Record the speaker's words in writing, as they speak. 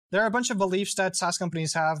there are a bunch of beliefs that SaaS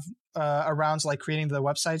companies have around like creating the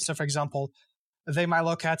website. So for example, they might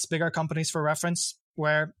look at bigger companies for reference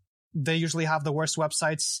where they usually have the worst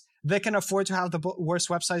websites. They can afford to have the worst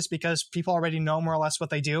websites because people already know more or less what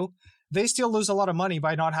they do. They still lose a lot of money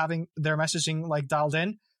by not having their messaging like dialed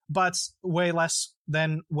in, but way less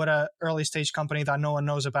than what a early stage company that no one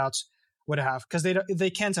knows about would have, because they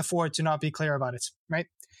can't afford to not be clear about it, right?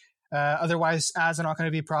 Otherwise, ads are not going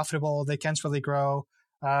to be profitable. They can't really grow.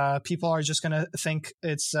 People are just going to think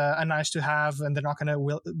it's a nice to have, and they're not going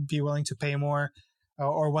to be willing to pay more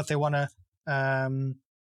or what they want to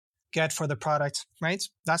get for the product, right?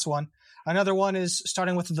 That's one. Another one is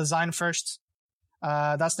starting with the design first.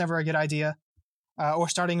 That's never a good idea. Or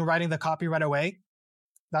starting writing the copy right away.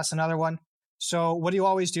 That's another one. So what you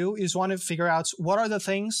always do is want to figure out what are the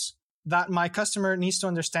things that my customer needs to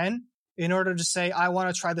understand in order to say, I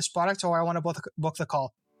want to try this product or I want to book the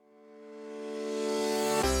call.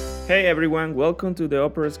 Hey everyone, welcome to the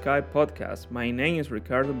Opera Sky podcast. My name is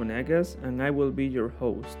Ricardo Bonegas and I will be your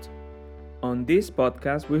host. On this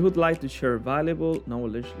podcast, we would like to share valuable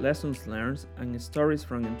knowledge, lessons learned, and stories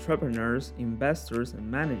from entrepreneurs, investors, and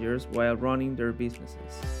managers while running their businesses.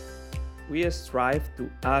 We strive to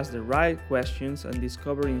ask the right questions and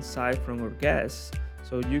discover insight from our guests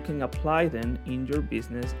so you can apply them in your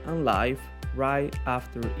business and life right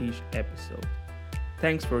after each episode.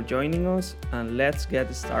 Thanks for joining us, and let's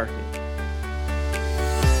get started.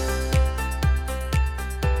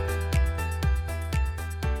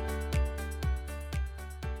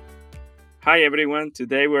 Hi everyone,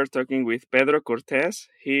 today we're talking with Pedro Cortés.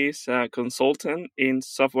 He's a consultant in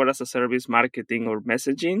software as a service marketing or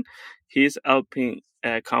messaging. He's helping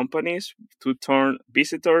companies to turn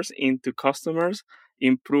visitors into customers,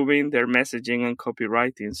 improving their messaging and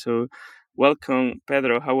copywriting. So welcome,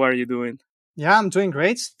 Pedro. How are you doing? Yeah, I'm doing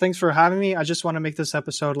great. Thanks for having me. I just want to make this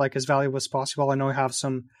episode like as valuable as possible. I know I have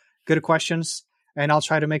some good questions, and I'll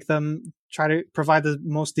try to provide the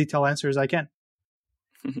most detailed answers I can.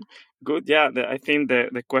 Good. Yeah, I think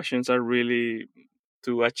the questions are really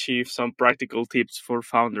to achieve some practical tips for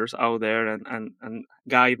founders out there and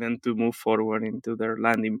guide them to move forward into their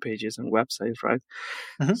landing pages and websites, right?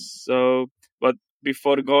 Mm-hmm. So, but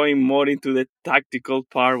before going more into the tactical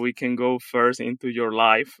part, we can go first into your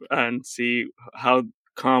life and see how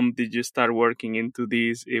come did you start working into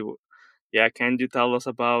this? Can you tell us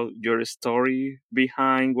about your story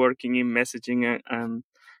behind working in messaging and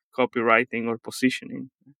copywriting or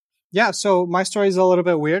positioning? Yeah, so my story is a little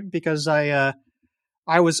bit weird because I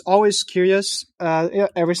was always curious.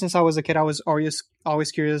 Ever since I was a kid, I was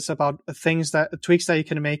always curious about tweaks that you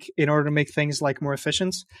can make in order to make things like more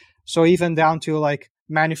efficient. So even down to like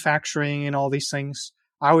manufacturing and all these things,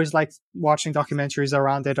 I always liked watching documentaries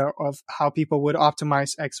around it of how people would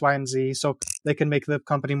optimize X, Y, and Z so they can make the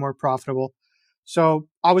company more profitable. So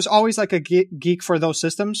I was always like a geek for those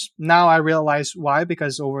systems. Now I realize why,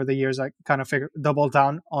 because over the years I kind of doubled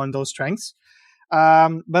down on those strengths.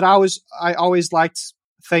 But I always liked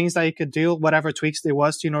things that you could do, whatever tweaks there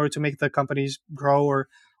was in order to make the companies grow or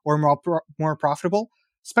more profitable,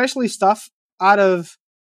 especially stuff out of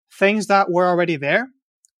things that were already there.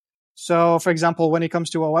 So for example, when it comes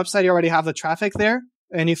to a website, you already have the traffic there.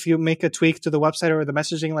 And if you make a tweak to the website or the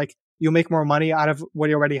messaging, like you make more money out of what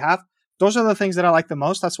you already have. Those are the things that I like the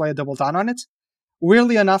most. That's why I doubled down on it.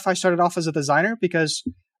 Weirdly enough, I started off as a designer because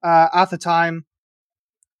at the time,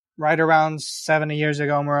 right around 70 years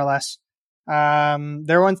ago, more or less,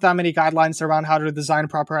 there weren't that many guidelines around how to design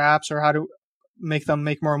proper apps or how to make them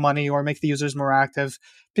make more money or make the users more active.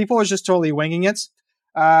 People were just totally winging it.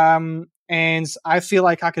 And I feel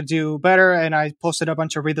like I could do better. And I posted a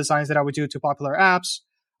bunch of redesigns that I would do to popular apps.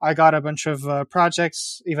 I got a bunch of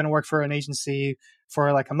projects, even worked for an agency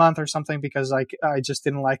for like a month or something because I just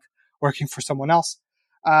didn't like working for someone else.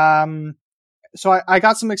 So I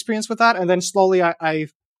got some experience with that. And then slowly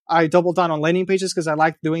I doubled down on landing pages because I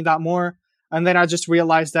liked doing that more. And then I just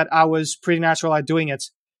realized that I was pretty natural at doing it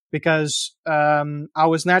because I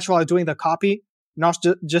was natural at doing the copy, not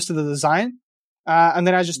just the design. And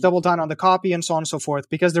then I just doubled down on the copy and so on and so forth.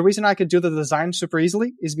 Because the reason I could do the design super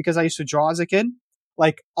easily is because I used to draw as a kid,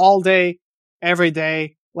 like all day, every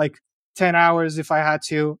day, like 10 hours if I had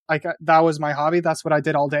to. Like that was my hobby. That's what I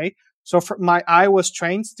did all day. So my eye was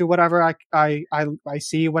trained to whatever I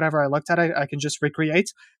see, whatever I looked at, I can just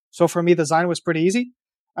recreate. So for me, design was pretty easy.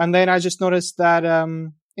 And then I just noticed that, I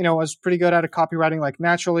was pretty good at copywriting, like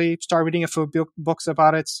naturally. Started reading a few books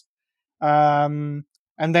about it. And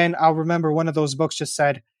then I'll remember one of those books just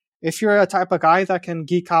said, if you're a type of guy that can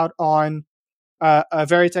geek out on a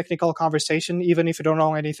very technical conversation, even if you don't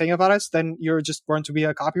know anything about it, then you're just born to be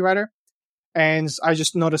a copywriter. And I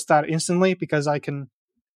just noticed that instantly because I can,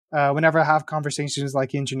 whenever I have conversations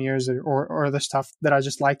like engineers or the stuff that I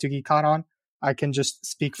just like to geek out on, I can just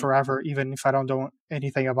speak forever, even if I don't know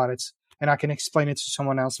anything about it. And I can explain it to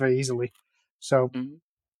someone else very easily. So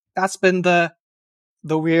that's been the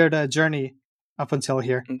weird journey up until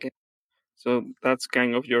here. Okay. So that's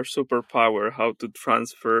kind of your superpower, how to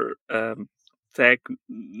transfer tech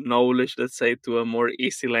knowledge, let's say, to a more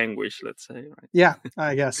easy language, let's say, right? Yeah,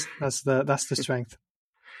 I guess that's the strength.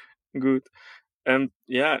 Good.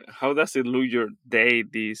 Yeah, how does it look your day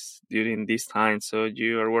during this time? So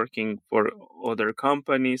you are working for other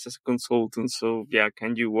companies as a consultant. So yeah,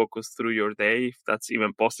 can you walk us through your day if that's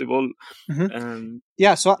even possible?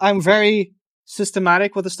 Yeah, so I'm very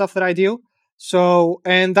systematic with the stuff that I do. So,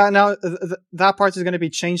 and that now that part is going to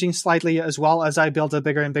be changing slightly as well as I build a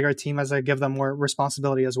bigger and bigger team as I give them more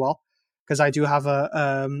responsibility as well. Because I do have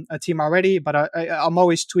a team already, but I'm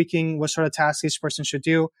always tweaking what sort of tasks each person should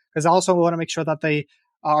do. Because I also want to make sure that they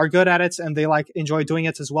are good at it and they enjoy doing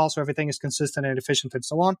it as well. So everything is consistent and efficient and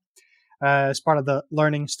so on. As part of the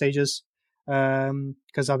learning stages,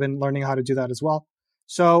 because I've been learning how to do that as well.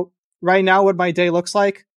 So right now, what my day looks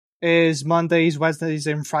like is Mondays, Wednesdays,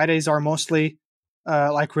 and Fridays are mostly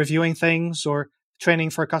reviewing things or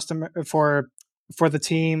training for the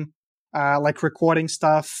team, recording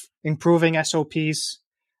stuff, improving SOPs,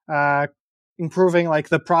 improving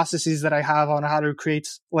the processes that I have on how to create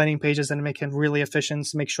landing pages and make it really efficient,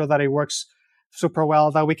 make sure that it works super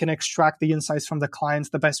well, that we can extract the insights from the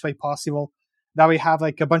clients the best way possible, that we have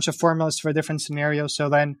a bunch of formulas for different scenarios. So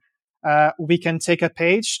then we can take a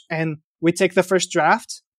page and we take the first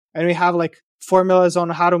draft and we have formulas on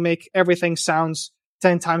how to make everything sounds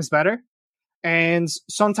 10 times better. And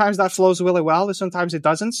sometimes that flows really well, and sometimes it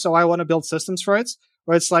doesn't. So I want to build systems for it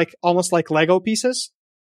where it's almost like Lego pieces,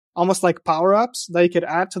 almost like power-ups that you could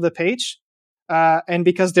add to the page. And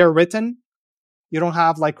because they're written, you don't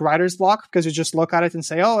have writer's block because you just look at it and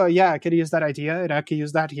say, oh, yeah, I could use that idea and I could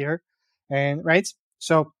use that here. And right.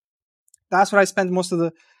 So that's what I spend most of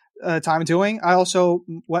the time doing. I also,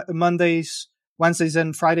 Mondays, Wednesdays,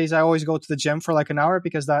 and Fridays, I always go to the gym for an hour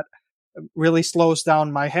because that really slows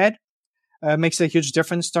down my head. Makes a huge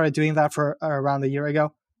difference. Started doing that for around a year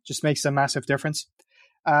ago. Just makes a massive difference.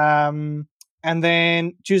 And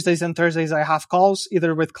then Tuesdays and Thursdays, I have calls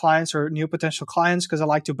either with clients or new potential clients because I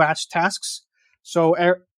like to batch tasks. So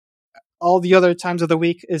all the other times of the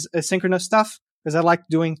week is asynchronous stuff because I like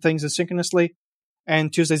doing things asynchronously.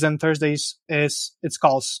 And Tuesdays and Thursdays it's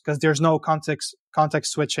calls because there's no context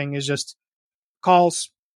switching. It's just calls,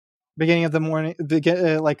 beginning of the morning,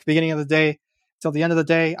 beginning of the day till the end of the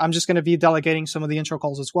day. I'm just going to be delegating some of the intro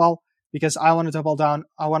calls as well because I want to double down.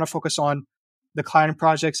 I want to focus on the client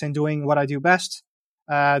projects and doing what I do best.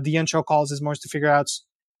 The intro calls is more to figure out,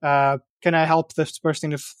 can I help this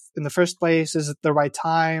person in the first place? Is it the right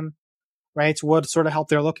time? Right? What sort of help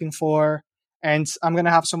they're looking for? And I'm going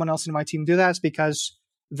to have someone else in my team do that because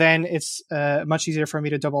then it's much easier for me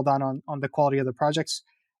to double down on the quality of the projects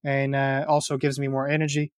and also gives me more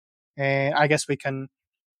energy. And I guess we can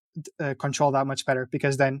control that much better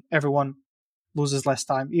because then everyone loses less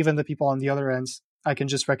time. Even the people on the other ends, I can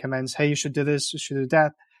just recommend, hey, you should do this, you should do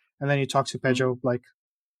that. And then you talk to Pedro in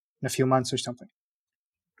a few months or something.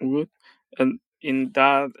 Good. And in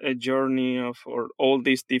that journey of or all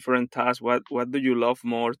these different tasks, what do you love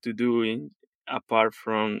more to do apart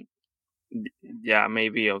from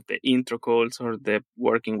maybe of the intro calls or the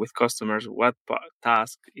working with customers? What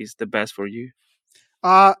task is the best for you?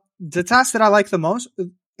 The task that I like the most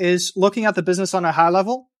is looking at the business on a high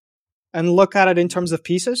level and look at it in terms of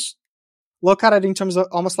pieces, look at it in terms of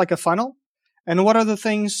almost like a funnel. And what are the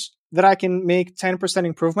things that I can make 10%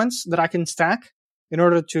 improvements that I can stack in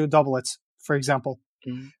order to double it, for example.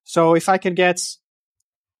 Mm-hmm. So if I can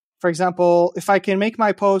make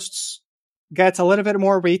my posts get a little bit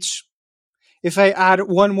more reach, if I add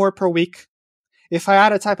one more per week, if I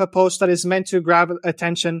add a type of post that is meant to grab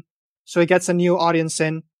attention, so it gets a new audience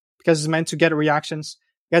in because it's meant to get reactions,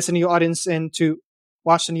 gets a new audience in to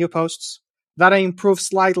watch the new posts, that I improve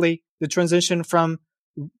slightly the transition from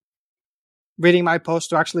reading my post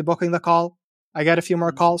to actually booking the call. I get a few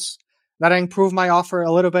more calls. That I improve my offer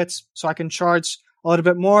a little bit so I can charge a little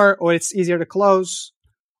bit more or it's easier to close.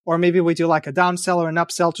 Or maybe we do a downsell or an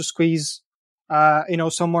upsell to squeeze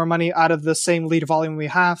some more money out of the same lead volume we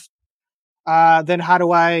have. Then how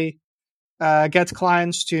do I get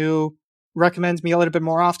clients to recommend me a little bit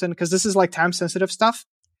more often? Because this is time sensitive stuff.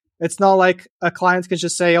 It's not like a client can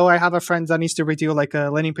just say, oh, I have a friend that needs to redo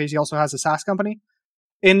a landing page. He also has a SaaS company.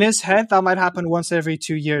 In his head, that might happen once every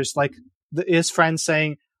 2 years. His friend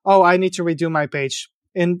saying, oh, I need to redo my page.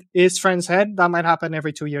 in his friend's head, that might happen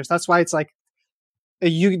every 2 years. That's why it's like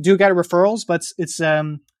you do get referrals, but it's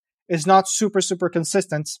not super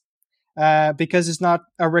consistent because it's not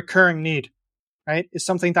a recurring need, right? It's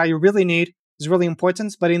something that you really need, is really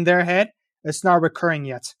important, but in their head, it's not recurring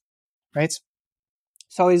yet, right?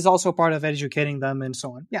 So it's also part of educating them and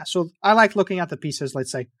so on. Yeah, so I like looking at the pieces,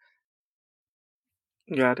 let's say.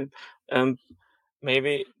 Got it.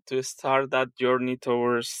 Maybe to start that journey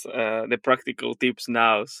towards the practical tips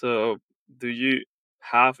now. So, do you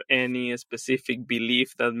have any specific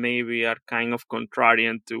belief that maybe are kind of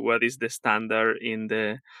contrarian to what is the standard in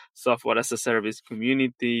the software as a service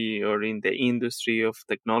community or in the industry of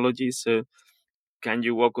technology? So, can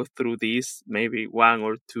you walk us through these, maybe one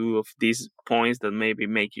or two of these points that maybe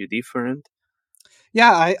make you different?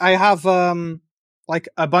 Yeah, I have like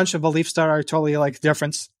a bunch of beliefs that are totally like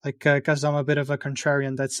different, like because I'm a bit of a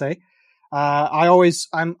contrarian, let's say.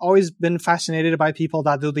 I'm always been fascinated by people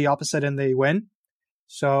that do the opposite and they win.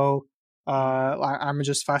 So I'm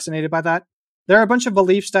just fascinated by that. There are a bunch of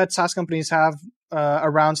beliefs that SaaS companies have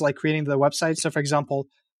around like creating the website. So, for example,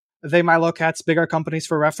 they might look at bigger companies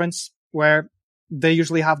for reference, where they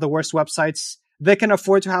usually have the worst websites. They can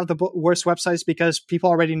afford to have the worst websites because people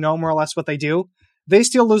already know more or less what they do. They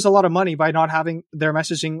still lose a lot of money by not having their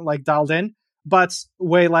messaging like dialed in, but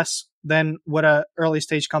way less than what a early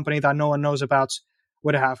stage company that no one knows about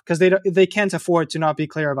would have, because they can't afford to not be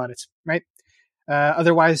clear about it, right?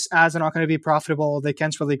 Otherwise, ads are not going to be profitable. They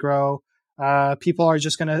can't really grow. People are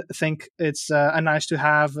just going to think it's a nice to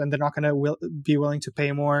have, and they're not going to be willing to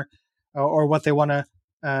pay more or what they want to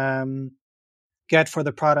get for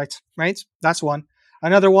the product, right? That's one.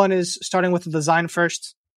 Another one is starting with the design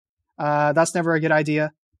first. That's never a good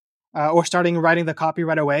idea. Or starting writing the copy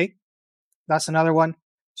right away. That's another one.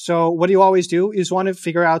 So what you always do is want to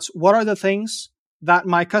figure out what are the things that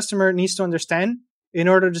my customer needs to understand in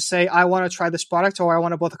order to say, I want to try this product or I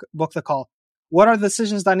want to book the call. What are the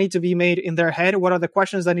decisions that need to be made in their head? What are the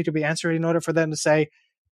questions that need to be answered in order for them to say,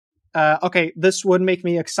 okay, this would make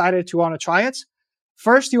me excited to want to try it?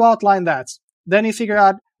 First, you outline that. Then you figure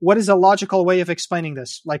out what is a logical way of explaining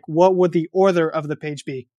this. Like, what would the order of the page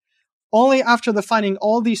be? Only after defining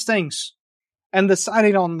all these things and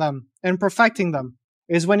deciding on them and perfecting them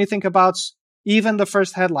is when you think about even the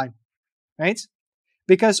first headline, right?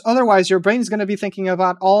 Because otherwise your brain is going to be thinking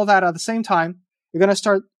about all that at the same time. You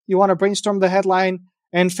want to brainstorm the headline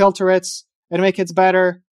and filter it and make it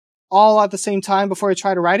better all at the same time before you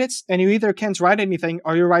try to write it. And you either can't write anything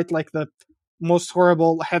or you write like the most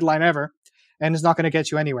horrible headline ever and it's not going to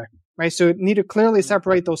get you anywhere, right? So you need to clearly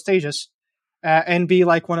separate those stages and be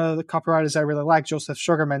like one of the copywriters I really like, Joseph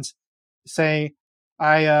Sugarman, say,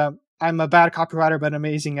 I'm a bad copywriter, but an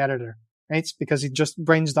amazing editor, right? Because he just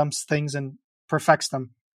brainstorms things and perfects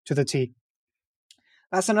them to the T.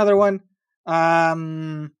 That's another one.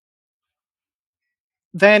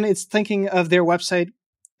 Then it's thinking of their website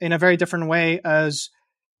in a very different way as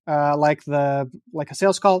like a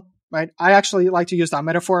sales call, right? I actually like to use that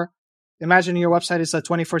metaphor. Imagine your website is a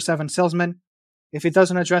 24/7 salesman. If it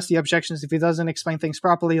doesn't address the objections, if it doesn't explain things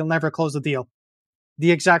properly, you'll never close the deal.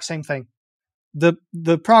 The exact same thing. The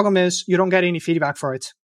problem is you don't get any feedback for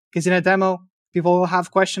it. Because in a demo, people will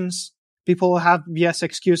have questions, people will have BS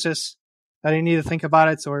excuses that you need to think about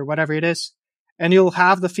it or whatever it is. And you'll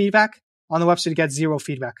have the feedback. On the website, you get zero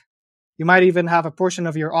feedback. You might even have a portion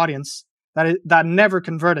of your audience that never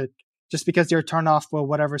converted just because they're turned off by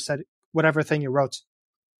whatever thing you wrote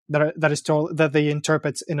that they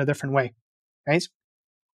interpret in a different way, right?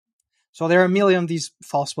 So there are a million of these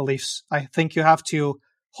false beliefs. I think you have to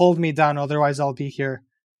hold me down, otherwise I'll be here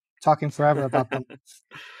talking forever about them.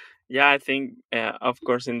 Yeah, I think, of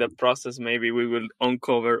course, in the process, maybe we will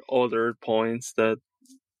uncover other points that,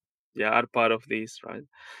 are part of this, right?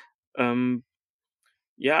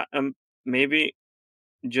 Maybe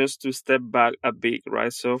just to step back a bit,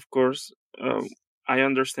 right? So, of course, I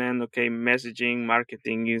understand, okay, messaging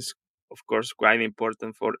marketing is, of course, quite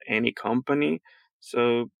important for any company.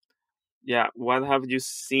 So, what have you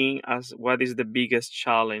seen as what is the biggest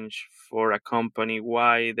challenge for a company?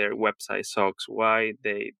 Why their website sucks? Why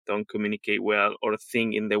they don't communicate well or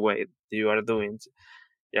think in the way you are doing?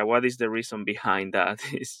 What is the reason behind that?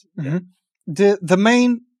 The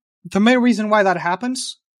main reason why that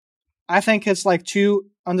happens, I think it's like two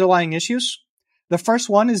underlying issues. The first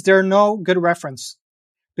one is there are no good reference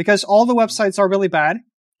because all the websites are really bad.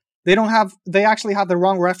 They actually have the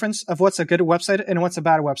wrong reference of what's a good website and what's a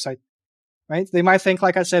bad website, right? They might think,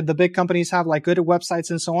 like I said, the big companies have like good websites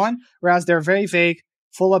and so on, whereas they're very vague,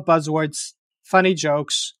 full of buzzwords, funny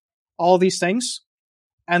jokes, all these things.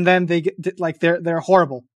 And then they're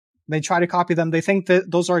horrible. They try to copy them. They think that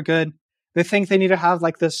those are good. They think they need to have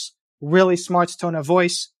like this really smart tone of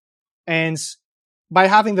voice. And by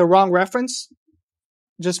having the wrong reference,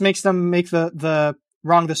 just makes them make the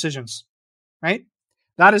wrong decisions, right?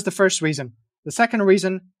 That is the first reason. The second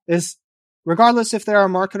reason is, regardless if they're a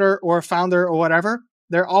marketer or a founder or whatever,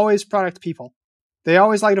 they're always product people. They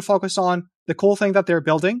always like to focus on the cool thing that they're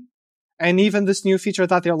building. And even this new feature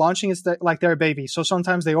that they're launching is like their baby. So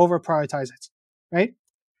sometimes they over prioritize it, right?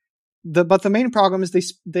 But the main problem is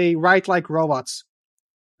they write like robots,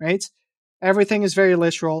 right? Everything is very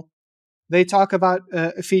literal. They talk about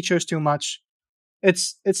features too much.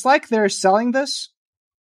 It's like they're selling this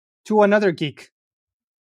to another geek,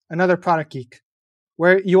 another product geek,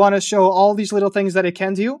 where you want to show all these little things that it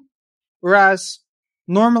can do. Whereas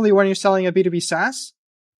normally when you're selling a B2B SaaS,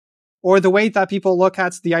 or the way that people look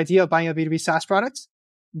at the idea of buying a B2B SaaS product,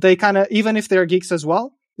 they kind of, even if they're geeks as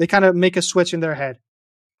well, they kind of make a switch in their head.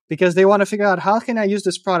 Because they want to figure out, how can I use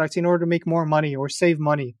this product in order to make more money or save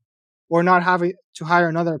money, or not having to hire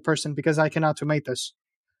another person because I can automate this,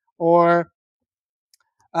 or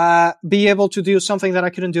be able to do something that I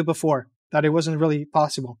couldn't do before, that it wasn't really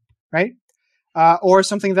possible, right? Or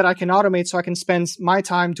something that I can automate so I can spend my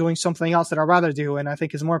time doing something else that I'd rather do and I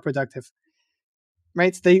think is more productive,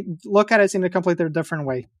 right? They look at it in a completely different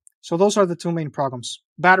way. So those are the two main problems: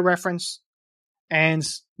 bad reference and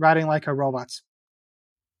writing like a robot.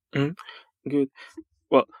 Good.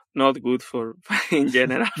 Well, not good for in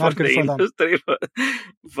general for the industry,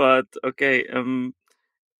 but okay.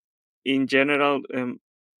 In general,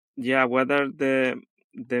 yeah. Whether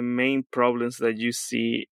the main problems that you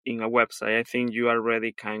see in a website, I think you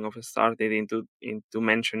already kind of started into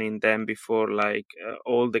mentioning them before, like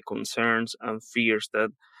all the concerns and fears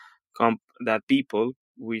that people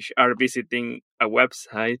which are visiting a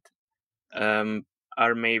website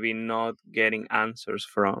are maybe not getting answers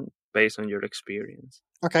from, based on your experience.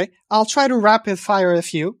 Okay, I'll try to rapid fire a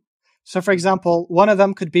few. So for example, one of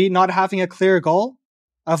them could be not having a clear goal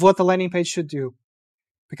of what the landing page should do.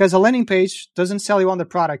 Because a landing page doesn't sell you on the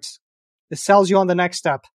product. It sells you on the next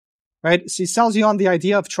step, right? So it sells you on the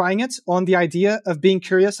idea of trying it, on the idea of being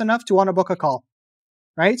curious enough to want to book a call,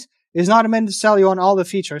 right? It's not meant to sell you on all the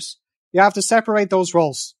features. You have to separate those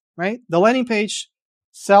roles, right? The landing page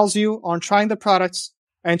sells you on trying the products,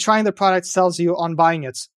 and trying the product sells you on buying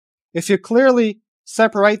it. If you clearly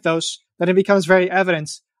separate those, then it becomes very evident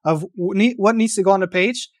of what needs to go on the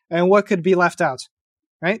page and what could be left out,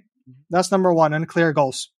 right? That's number one, and clear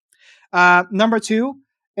goals. Number two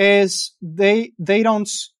is they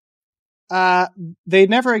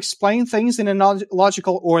never explain things in a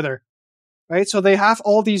logical order, right? So they have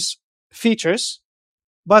all these features,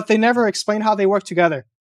 but they never explain how they work together,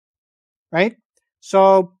 right?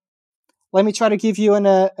 So let me try to give you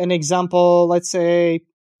an example. Let's say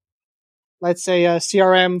a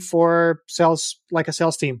CRM for sales, like a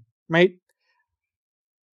sales team, right?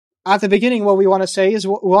 At the beginning, what we want to say is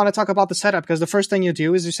we want to talk about the setup, because the first thing you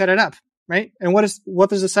do is you set it up, right? And what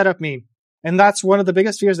does the setup mean? And that's one of the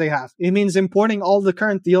biggest fears they have. It means importing all the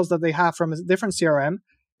current deals that they have from a different CRM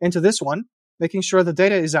into this one, making sure the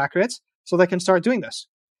data is accurate so they can start doing this.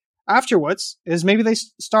 Afterwards is maybe they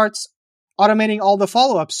start automating all the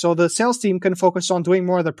follow-ups so the sales team can focus on doing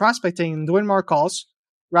more of the prospecting and doing more calls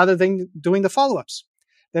rather than doing the follow-ups.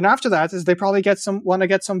 Then after that is they probably want to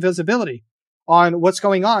get some visibility on what's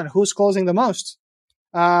going on, who's closing the most,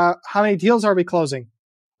 how many deals are we closing,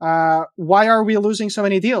 why are we losing so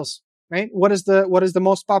many deals, right? What is the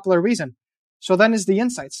most popular reason? So then is the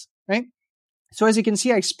insights, right? So as you can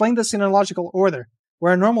see, I explained this in a logical order,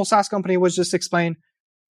 where a normal SaaS company would just explain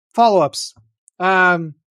follow-ups,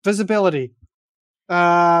 visibility,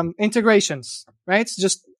 integrations, right? It's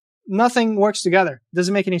just nothing works together.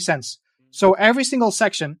 Doesn't make any sense. So every single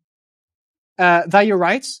section that you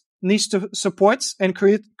write needs to support and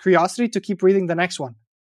create curiosity to keep reading the next one,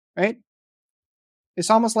 right?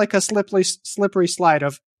 It's almost like a slippery slide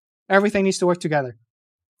of everything needs to work together.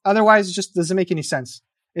 Otherwise, it just doesn't make any sense.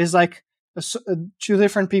 It's like two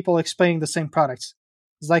different people explaining the same products.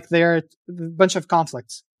 It's like they're a bunch of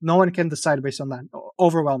conflicts. No one can decide based on that.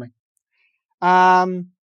 Overwhelming.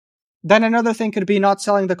 Then another thing could be not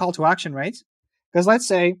selling the call to action, right? Because let's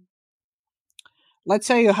say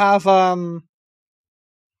you have,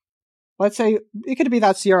 let's say it could be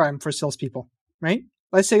that CRM for salespeople, right?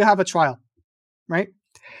 Let's say you have a trial, right?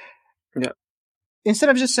 Yeah. Instead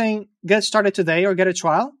of just saying, get started today or get a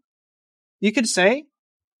trial, you could say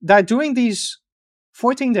that during these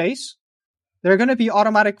 14 days, there are going to be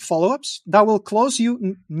automatic follow-ups that will close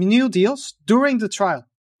you new deals during the trial.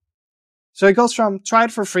 So it goes from try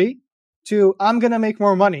it for free to I'm going to make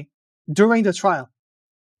more money during the trial.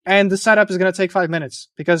 And the setup is going to take 5 minutes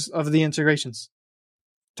because of the integrations.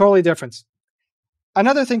 Totally different.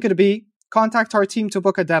 Another thing could be contact our team to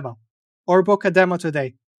book a demo, or book a demo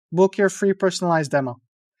today. Book your free personalized demo.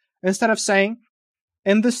 Instead of saying,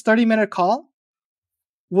 in this 30-minute call,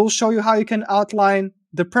 we'll show you how you can outline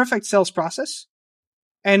the perfect sales process,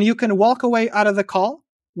 and you can walk away out of the call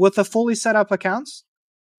with a fully set up account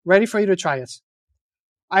ready for you to try it.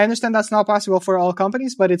 I understand that's not possible for all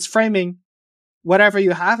companies, but it's framing whatever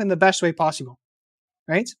you have in the best way possible,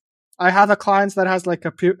 right? I have a client that has like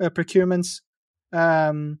a procurement,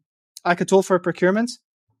 like a tool for procurement,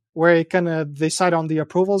 where it can decide on the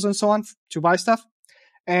approvals and so on to buy stuff.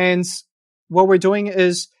 And what we're doing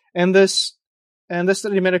is in this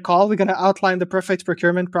 30-minute call, we're going to outline the perfect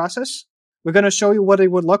procurement process. We're going to show you what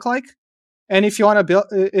it would look like, and if you want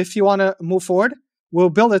to move forward, we'll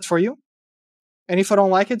build it for you. And if you don't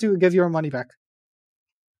like it, we'll give you your money back.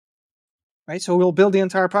 Right? So we'll build the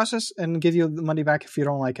entire process and give you the money back if you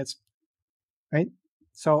don't like it. Right?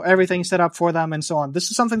 So everything's set up for them and so on. This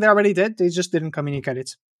is something they already did. They just didn't communicate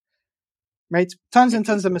it. Right? Tons and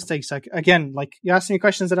tons of mistakes. Like, again, like you asked me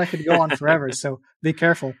questions that I could go on forever. So be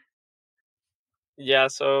careful. Yeah,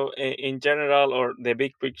 so in general, or the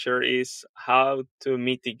big picture is how to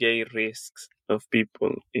mitigate risks of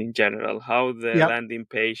people in general, how the landing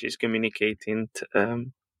page is communicating,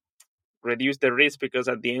 reduce the risk, because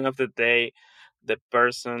at the end of the day, the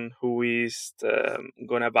person who is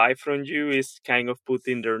going to buy from you is kind of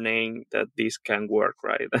putting their name that this can work,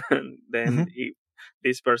 right? And then if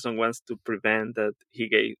this person wants to prevent that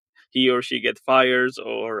he or she get fired,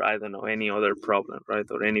 or I don't know, any other problem, right?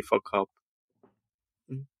 Or any fuck up.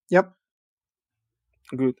 Yep.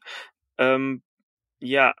 Good.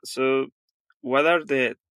 Yeah. So, what are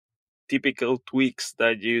the typical tweaks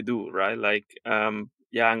that you do, right? Like,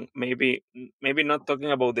 yeah, maybe not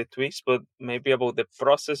talking about the tweaks, but maybe about the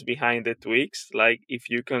process behind the tweaks. Like, if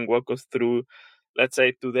you can walk us through, let's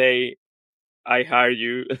say today I hire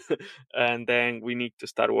you, and then we need to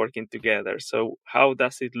start working together. So, how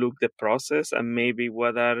does it look, the process, and maybe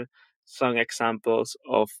what are some examples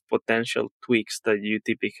of potential tweaks that you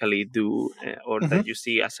typically do, or that you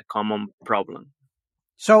see as a common problem?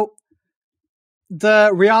 So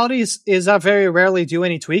the reality is I very rarely do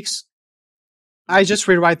any tweaks. I just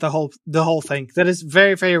rewrite the whole thing. That is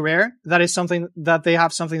very, very rare. That is something that they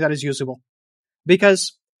have something that is usable.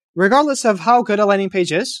 Because regardless of how good a landing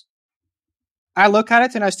page is, I look at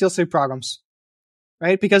it and I still see problems.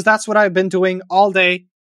 Right? Because that's what I've been doing all day,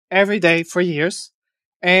 every day for years.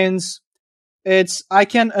 And I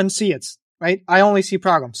can't unsee it, right? I only see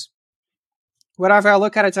problems. Whenever I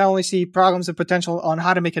look at it, I only see problems and potential on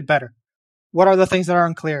how to make it better. What are the things that are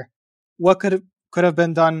unclear? What could have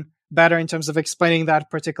been done better in terms of explaining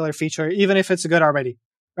that particular feature, even if it's good already,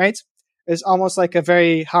 right? It's almost like a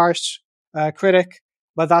very harsh critic,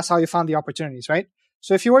 but that's how you found the opportunities, right?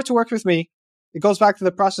 So if you were to work with me, it goes back to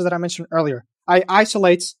the process that I mentioned earlier. I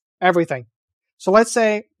isolate everything. So let's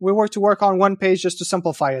say we were to work on one page just to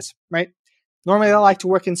simplify it, right? Normally I like to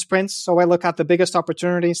work in sprints, so I look at the biggest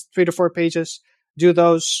opportunities, 3 to 4 pages, do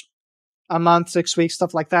those a month, 6 weeks,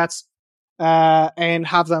 stuff like that, and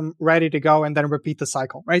have them ready to go and then repeat the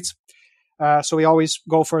cycle, right? So we always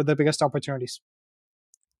go for the biggest opportunities.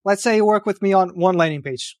 Let's say you work with me on one landing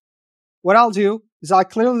page. What I'll do is I'll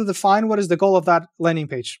clearly define what is the goal of that landing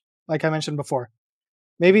page, like I mentioned before.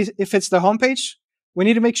 Maybe if it's the homepage, we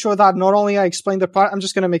need to make sure that not only I explain the product, I'm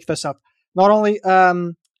just going to make this up. Not only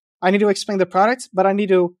I need to explain the product, but I need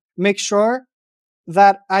to make sure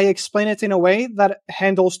that I explain it in a way that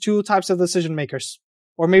handles 2 types of decision makers,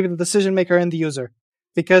 or maybe the decision maker and the user,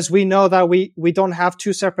 because we know that we don't have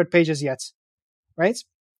 2 separate pages yet, right?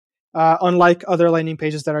 Unlike other landing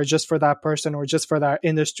pages that are just for that person or just for that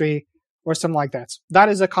industry or something like that. That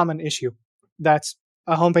is a common issue, that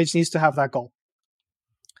a homepage needs to have that goal.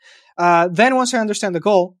 Then once I understand the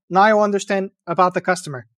goal, now I will understand about the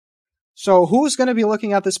customer. So who's going to be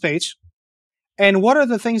looking at this page, and what are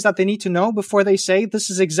the things that they need to know before they say, this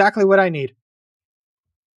is exactly what I need,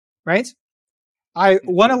 right? I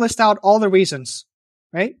want to list out all the reasons,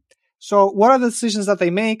 right? So what are the decisions that they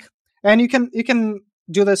make? And you can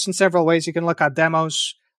do this in several ways. You can look at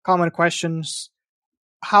demos, common questions,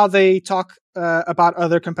 how they talk about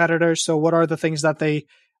other competitors. So what are the things that they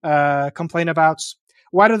complain about?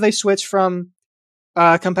 Why do they switch from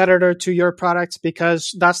a competitor to your product?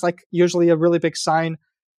 Because that's like usually a really big sign,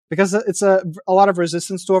 because it's a lot of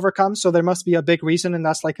resistance to overcome. So there must be a big reason, and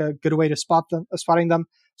that's like a good way to spotting them.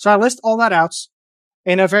 So I list all that out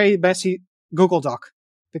in a very messy Google Doc,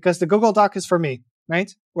 because the Google Doc is for me,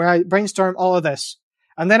 right? Where I brainstorm all of this,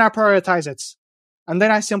 and then I prioritize it, and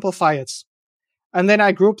then I simplify it. And then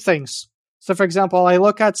I group things. So for example, I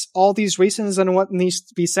look at all these reasons and what needs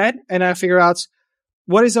to be said, and I figure out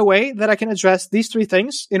what is a way that I can address these 3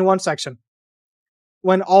 things in one section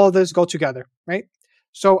when all of those go together, right?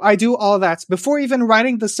 So I do all of that before even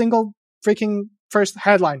writing the single freaking first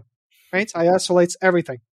headline, right? I isolate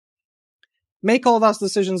everything. Make all those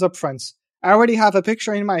decisions up front. I already have a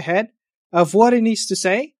picture in my head of what it needs to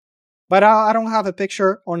say, but I don't have a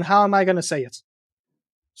picture on how am I going to say it.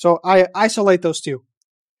 So I isolate those 2.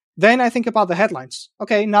 Then I think about the headlines.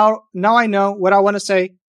 Okay, now I know what I want to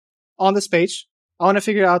say on this page. I want to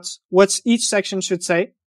figure out what each section should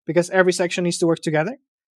say, because every section needs to work together.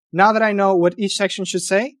 Now that I know what each section should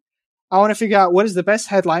say, I want to figure out what is the best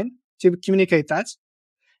headline to communicate that.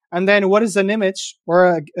 And then what is an image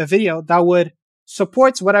or a video that would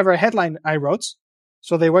support whatever headline I wrote,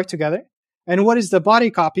 so they work together. And what is the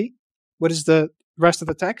body copy? What is the rest of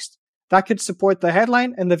the text that could support the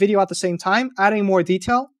headline and the video at the same time, adding more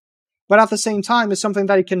detail, but at the same time is something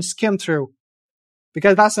that you can skim through.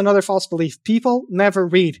 Because that's another false belief. People never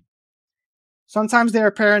read. Sometimes they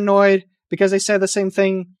are paranoid because they say the same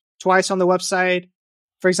thing twice on the website.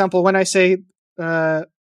 For example, when I say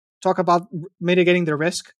talk about mitigating the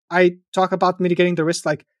risk, I talk about mitigating the risk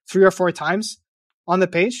like 3 or 4 times on the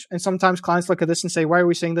page. And sometimes clients look at this and say, why are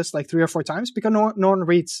we saying this like 3 or 4 times? Because no one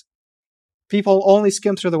reads. People only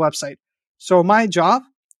skim through the website. So my job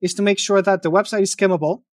is to make sure that the website is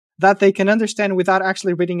skimmable, that they can understand without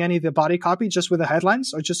actually reading any of the body copy, just with the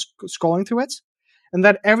headlines or just scrolling through it. And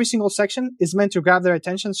that every single section is meant to grab their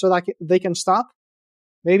attention so that they can stop,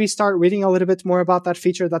 maybe start reading a little bit more about that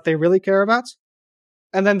feature that they really care about.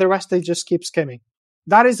 And then the rest, they just keep skimming.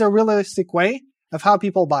 That is a realistic way of how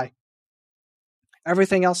people buy.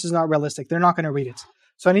 Everything else is not realistic. They're not going to read it.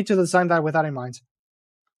 So I need to design that with that in mind.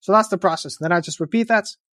 So that's the process. Then I just repeat that.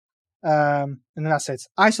 And then that's it.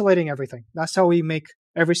 Isolating everything. That's how we make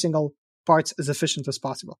every single part as efficient as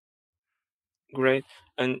possible. Great.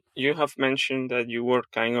 And you have mentioned that you work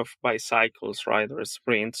kind of by cycles, right? Or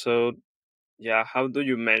sprint. So yeah, how do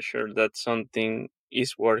you measure that something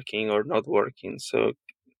is working or not working? So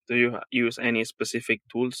do you use any specific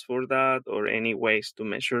tools for that or any ways to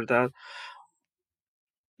measure that?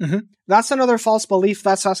 Mm-hmm. That's another false belief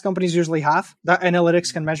that SaaS companies usually have, that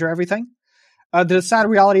analytics can measure everything. The sad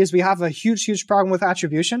reality is we have a huge problem with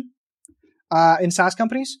attribution in SaaS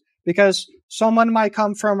companies, because someone might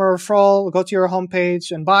come from a referral, go to your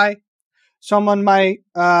homepage and buy. Someone might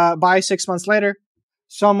buy 6 months later.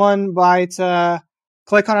 Someone might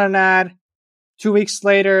click on an ad. 2 weeks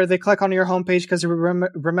later, they click on your homepage because they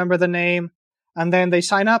remember the name, and then they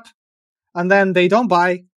sign up, and then they don't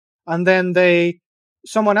buy, and then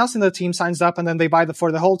someone else in the team signs up, and then they buy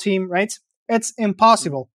for the whole team, right? It's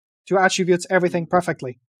impossible to attribute everything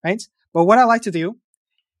perfectly, right? But what I like to do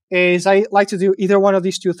is I like to do either one of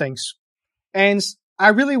these 2 things. And I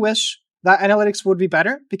really wish that analytics would be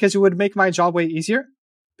better, because it would make my job way easier,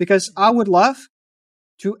 because I would love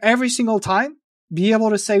to every single time be able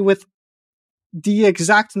to say with the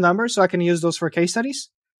exact number, so I can use those for case studies,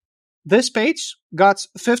 this page got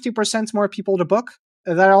 50% more people to book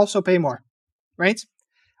that also pay more, right?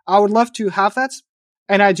 I would love to have that.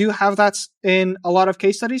 And I do have that in a lot of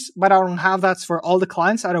case studies, but I don't have that for all the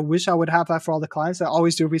clients. I don't wish I would have that for all the clients. I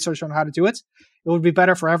always do research on how to do it. It would be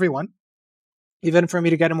better for everyone, even for me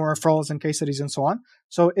to get more referrals and case studies and so on.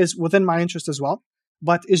 So it's within my interest as well,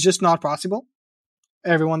 but it's just not possible.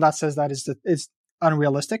 Everyone that says that is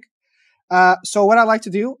unrealistic. So what I like to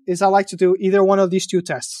do is I like to do either one of these 2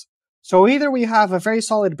 tests. So either we have a very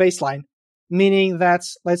solid baseline, meaning that,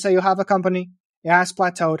 let's say you have a company, it has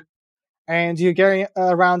plateaued, and you're getting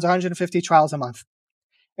around 150 trials a month.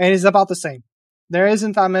 And it's about the same. There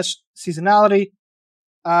isn't that much seasonality.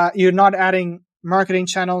 You're not adding marketing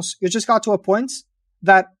channels. You just got to a point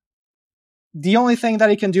that the only thing that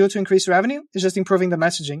you can do to increase revenue is just improving the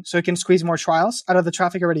messaging, so you can squeeze more trials out of the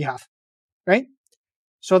traffic you already have, right?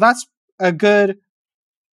 So that's a good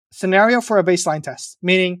scenario for a baseline test,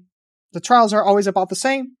 meaning the trials are always about the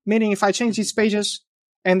same, meaning if I change these pages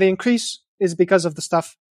and they increase, is because of the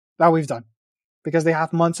stuff that we've done, because they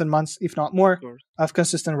have months and months, if not more, of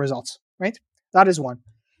consistent results, right? That is one.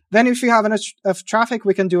 Then if you have enough traffic,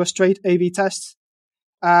 we can do a straight A/B test.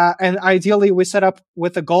 And ideally, we set up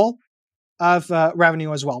with a goal of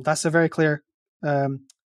revenue as well. That's a very clear, a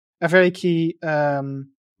very key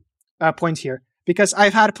point here. Because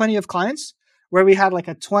I've had plenty of clients where we had like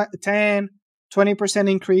a 10, 20%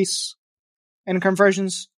 increase in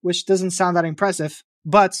conversions, which doesn't sound that impressive,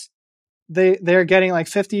 but they're getting like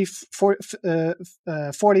 40,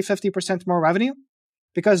 50% more revenue,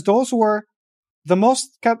 because those were the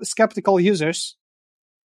most skeptical users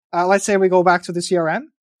let's say we go back to the CRM,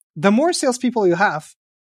 the more salespeople you have,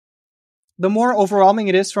 the more overwhelming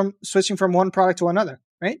it is from switching from one product to another,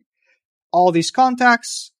 right? All these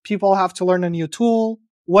contacts, people have to learn a new tool.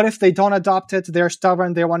 What if they don't adopt it? They're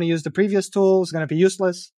stubborn. They want to use the previous tool. It's going to be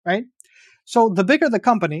useless, right? So the bigger the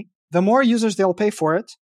company, the more users they'll pay for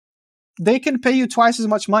it. They can pay you twice as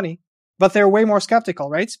much money, but they're way more skeptical,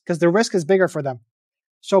 right? Because the risk is bigger for them.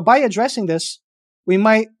 So by addressing this, we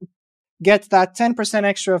might get that 10%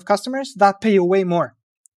 extra of customers that pay you way more.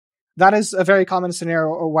 That is a very common scenario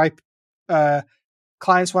or why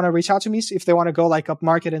clients want to reach out to me if they want to go like up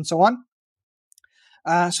market and so on.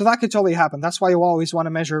 So that could totally happen. That's why you always want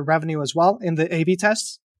to measure revenue as well in the A/B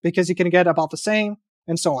tests, because you can get about the same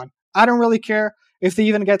and so on. I don't really care if they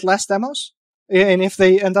even get less demos and if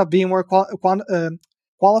they end up being more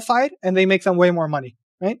qualified and they make them way more money,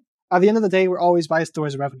 right? At the end of the day, we're always biased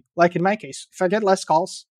towards revenue. Like in my case, if I get less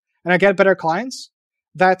calls and I get better clients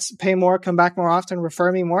that pay more, come back more often,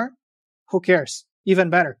 refer me more, who cares? Even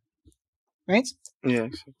better, right? Yeah.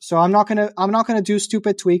 So I'm not gonna do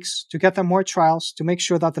stupid tweaks to get them more trials to make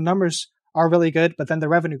sure that the numbers are really good, but then the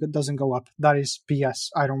revenue doesn't go up. That is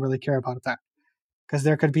BS. I don't really care about that because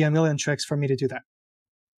there could be a million tricks for me to do that.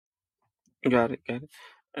 Got it.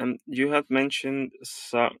 You have mentioned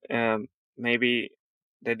maybe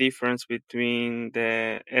the difference between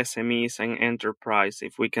the SMEs and enterprise,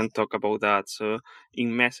 if we can talk about that. So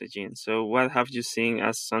in messaging, so what have you seen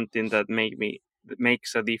as something that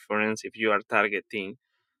makes a difference if you are targeting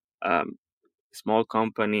small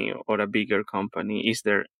company or a bigger company? Is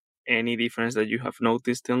there any difference that you have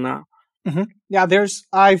noticed till now? Mm-hmm. Yeah,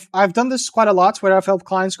 I've done this quite a lot where I've helped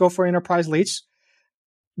clients go for enterprise leads.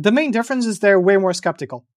 The main difference is they're way more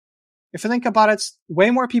skeptical. If you think about it,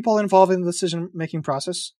 way more people involved in the decision-making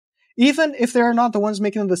process. Even if they're not the ones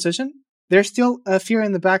making the decision, there's still a fear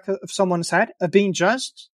in the back of someone's head of being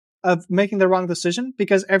judged, of making the wrong decision,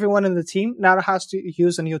 because everyone in the team now has to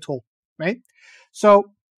use a new tool, right?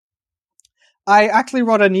 So I actually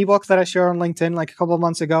wrote an ebook that I shared on LinkedIn like a couple of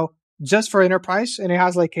months ago just for enterprise, and it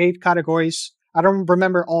has like 8 categories. I don't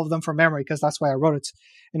remember all of them from memory because that's why I wrote it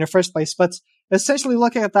in the first place. But essentially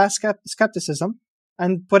looking at that skepticism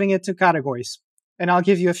and putting it to categories. And I'll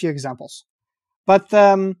give you a few examples. But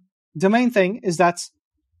the main thing is that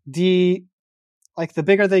the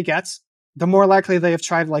bigger they get, the more likely they have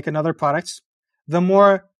tried like another product, the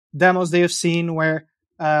more demos they have seen where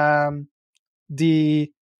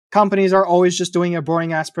the companies are always just doing a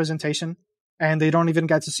boring ass presentation and they don't even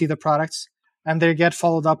get to see the products and they get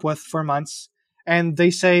followed up with for months. And they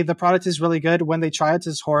say the product is really good when they try it,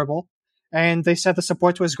 it's horrible. And they said the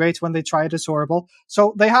support was great when they tried it, it's horrible.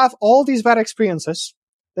 So they have all these bad experiences.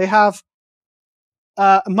 They have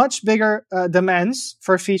much bigger demands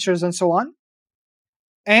for features and so on.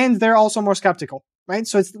 And they're also more skeptical, right?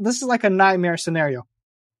 So this is like a nightmare scenario.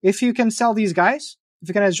 If you can sell these guys, if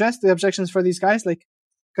you can address the objections for these guys, like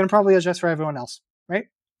you can probably address for everyone else, right?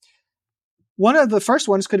 One of the first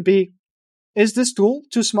ones could be, is this tool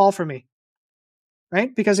too small for me?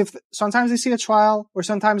 Right? Because if sometimes they see a trial or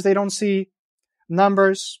sometimes they don't see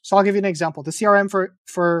numbers. So I'll give you an example. The CRM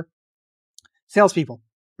for salespeople,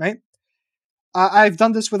 right? I've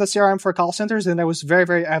done this with a CRM for call centers and it was very,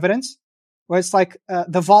 very evident where it's like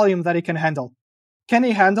the volume that it can handle. Can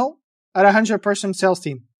it handle at 100-person sales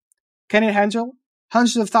team? Can it handle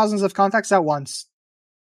hundreds of thousands of contacts at once?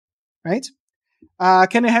 Right?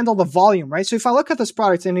 Can it handle the volume, right? So if I look at this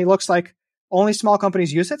product and it looks like only small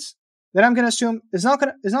companies use it, then I'm going to assume it's not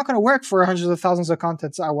going to work for hundreds of thousands of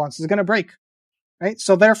contacts at once. It's going to break, right?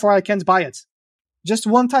 So therefore, I can't buy it. Just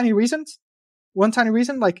one tiny reason,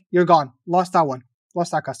 like you're gone, lost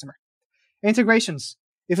that customer. Integrations.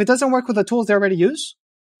 If it doesn't work with the tools they already use,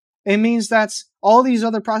 it means that all these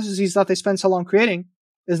other processes that they spend so long creating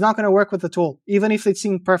is not going to work with the tool, even if they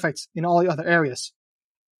seem perfect in all the other areas.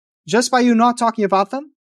 Just by you not talking about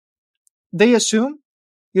them, they assume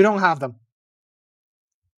you don't have them.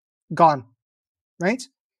 Gone, right?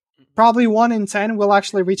 Probably 1 in 10 will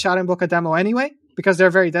actually reach out and book a demo anyway because they're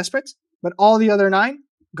very desperate, but all the other 9,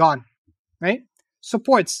 gone, right?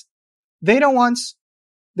 Supports. They don't want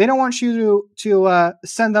you to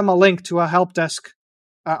send them a link to a help desk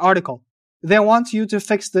article. They want you to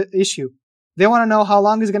fix the issue. They want to know how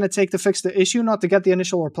long it's going to take to fix the issue, not to get the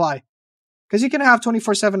initial reply. Because you can have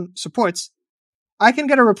 24/7 supports. I can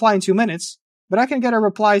get a reply in 2 minutes, but I can get a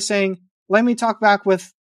reply saying, let me talk back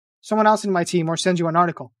with someone else in my team or send you an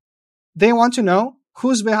article. They want to know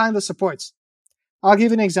who's behind the supports. I'll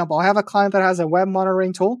give you an example. I have a client that has a web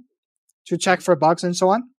monitoring tool to check for bugs and so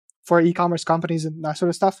on for e-commerce companies and that sort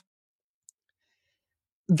of stuff.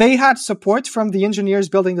 They had support from the engineers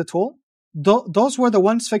building the tool those were the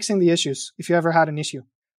ones fixing the issues if you ever had an issue.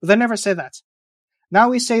 But they never say that. Now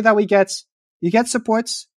we say that you get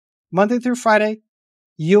supports Monday through Friday,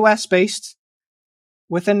 US based,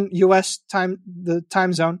 within US the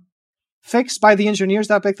time zone, fixed by the engineers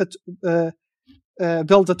that build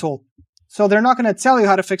the tool. So they're not going to tell you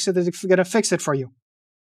how to fix it, they're going to fix it for you.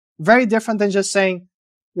 Very different than just saying,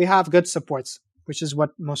 we have good supports, which is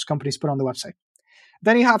what most companies put on the website.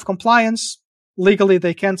 Then you have compliance. Legally,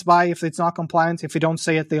 they can't buy if it's not compliant. If you don't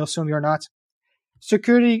say it, they assume you're not.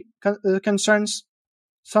 Security concerns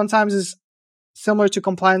sometimes is similar to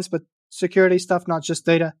compliance, but security stuff, not just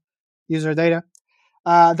data, user data.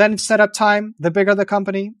 Then it's setup time. The bigger the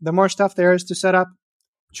company, the more stuff there is to set up.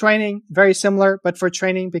 Training, very similar, but for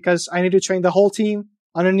training, because I need to train the whole team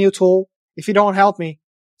on a new tool. If you don't help me,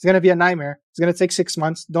 it's going to be a nightmare. It's going to take 6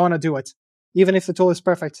 months. Don't want to do it. Even if the tool is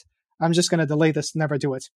perfect, I'm just going to delay this, never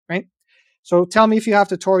do it, right? So tell me if you have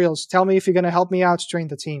tutorials. Tell me if you're going to help me out to train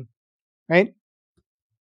the team, right?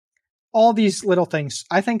 All these little things.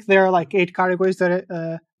 I think there are like 8 categories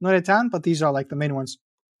that noted down, but these are like the main ones.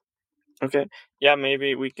 Okay. Yeah,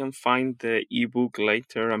 maybe we can find the ebook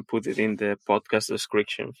later and put it in the podcast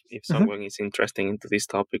description if someone is interested into this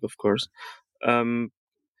topic, of course. You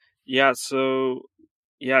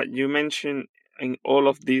mentioned in all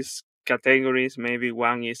of these categories, maybe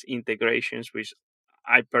one is integrations, which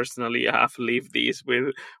I personally have lived this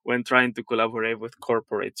with when trying to collaborate with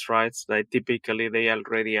corporates, right? So that typically they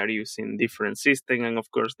already are using different systems, and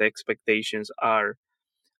of course the expectations are,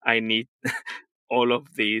 I need all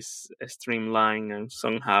of these streamlined and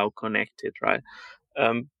somehow connected, right?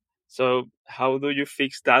 So how do you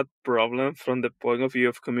fix that problem from the point of view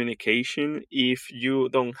of communication if you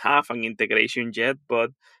don't have an integration yet,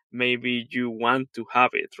 but maybe you want to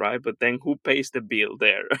have it, right? But then who pays the bill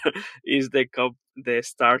there? Is the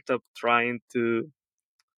startup trying to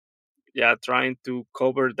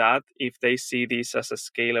cover that if they see this as a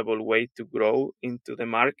scalable way to grow into the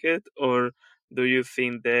market? Or do you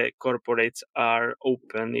think the corporates are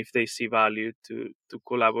open if they see value to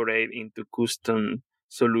collaborate into custom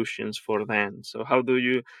solutions for them? So how do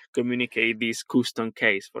you communicate this custom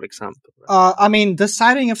case, for example? Right?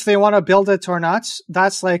 Deciding if they want to build it or not,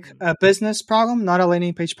 that's like a business problem, not a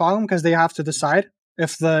landing page problem, because they have to decide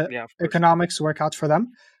if the economics work out for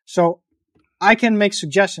them. So I can make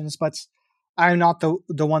suggestions, but I'm not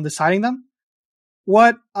the one deciding them.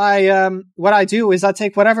 What I do is I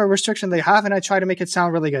take whatever restriction they have and I try to make it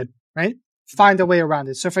sound really good, right? Find a way around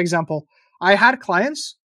it. So, for example, I had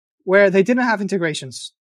clients where they didn't have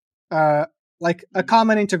integrations, like a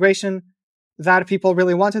common integration that people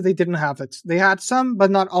really wanted. They didn't have it. They had some,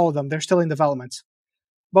 but not all of them. They're still in development.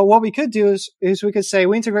 But what we could do is we could say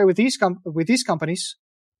we integrate with these companies.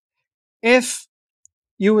 If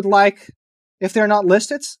you would like, if they're not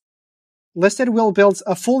listed, we'll build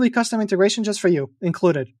a fully custom integration just for you,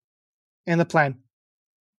 included in the plan,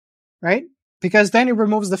 right? Because then it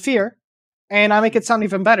removes the fear, and I make it sound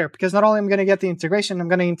even better, because not only am I going to get the integration, I'm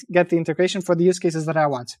going to get the integration for the use cases that I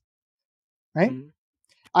want, right? Mm-hmm.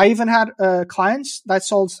 I even had clients that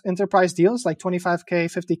sold enterprise deals, like 25K,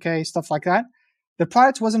 50K, stuff like that. The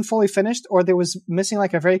product wasn't fully finished, or there was missing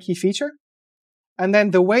like a very key feature. And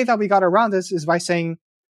then the way that we got around this is by saying,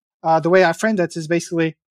 the way I framed it is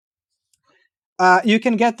basically, you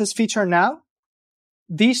can get this feature now.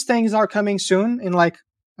 These things are coming soon in like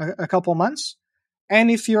a couple months.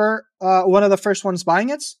 And if you're one of the first ones buying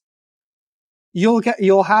it,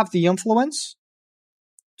 you'll have the influence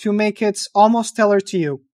to make it almost tailored to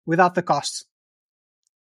you without the costs.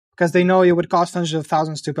 Because they know it would cost hundreds of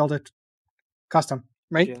thousands to build it custom,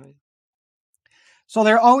 right? Yeah. So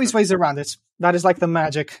there are always ways around it. That is like the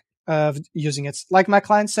magic of using it. Like my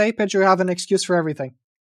clients say, Pedro, you have an excuse for everything.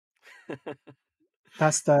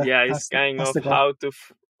 It's kind of how to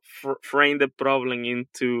frame the problem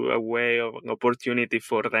into a way of an opportunity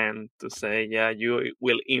for them to say, you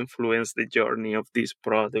will influence the journey of this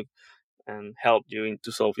product and help you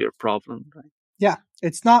to solve your problem, right? Yeah,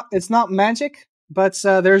 it's not magic, but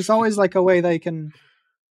there's always like a way that you can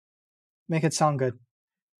make it sound good.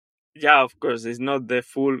 Yeah, of course, it's not the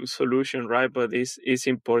full solution, right? But it's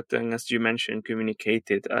important, as you mentioned, communicate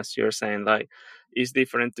it, as you're saying, like, it's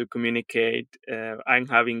different to communicate, I'm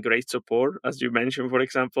having great support, as you mentioned, for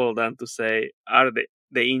example, than to say,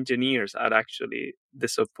 the engineers are actually the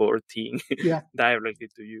support team directly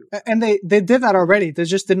to you. And they did that already. They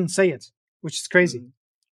just didn't say it, which is crazy. Mm-hmm.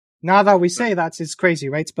 Now that we say that, it's crazy,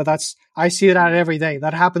 right? But I see it out every day.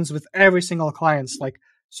 That happens with every single client. Like,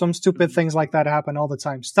 some stupid things like that happen all the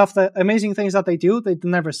time. Amazing things that they do, they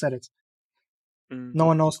never said it. Mm-hmm. No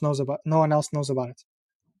one else knows about it.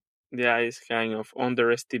 Yeah, it's kind of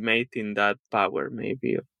underestimating that power,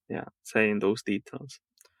 maybe. Yeah, saying those details.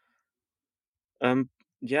 Um,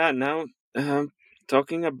 yeah. Now, um,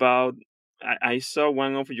 talking about, I saw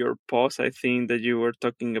one of your posts. I think that you were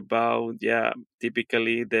talking about, yeah,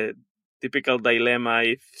 typically the typical dilemma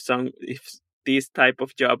if this type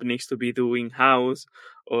of job needs to be doing house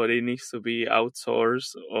or it needs to be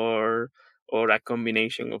outsourced or a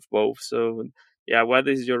combination of both. So, yeah, what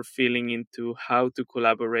is your feeling into how to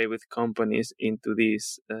collaborate with companies into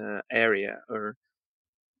this area, or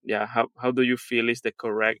yeah, how do you feel is the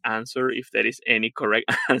correct answer, if there is any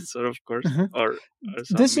correct answer, of course, Mhm. or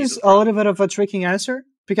some This middle is a ground? little bit of a tricky answer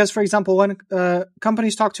because, for example, when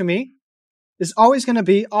companies talk to me, it's always going to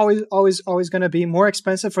be always going to be more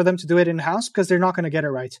expensive for them to do it in house because they're not going to get it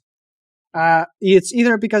right. It's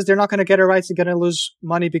either because they're not going to get it right, they're going to lose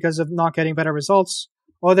money because of not getting better results,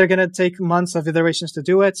 or they're going to take months of iterations to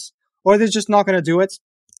do it, or they're just not going to do it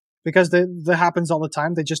because that happens all the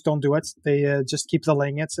time. They just don't do it. They just keep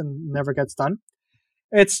delaying it and never gets done.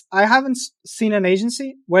 I haven't seen an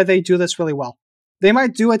agency where they do this really well. They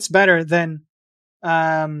might do it better than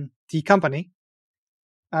the company,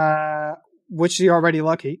 uh, which you're already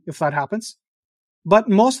lucky if that happens. But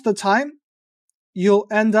most of the time, you'll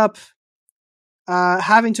end up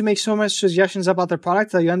having to make so much suggestions about their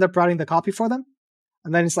product that you end up writing the copy for them.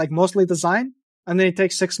 And then it's like mostly design. And then it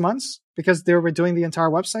takes 6 months because they were doing the entire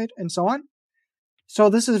website and so on. So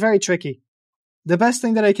this is very tricky. The best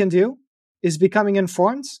thing that I can do is becoming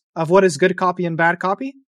informed of what is good copy and bad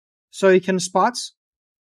copy so you can spot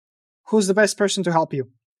who's the best person to help you.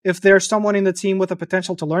 If there's someone in the team with the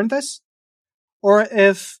potential to learn this, or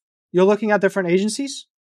if you're looking at different agencies,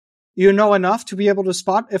 you know enough to be able to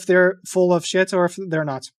spot if they're full of shit or if they're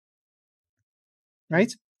not.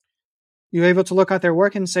 Right? You're able to look at their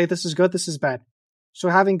work and say, this is good, this is bad. So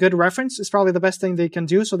having good reference is probably the best thing they can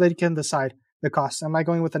do so they can decide the cost. Am I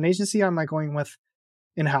going with an agency or am I going with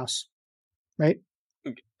in-house? Right?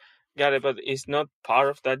 Got it, but it's not part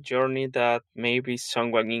of that journey that maybe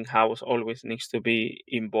someone in house always needs to be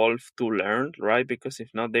involved to learn, right? Because if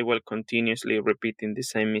not, they will continuously repeating the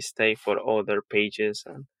same mistake for other pages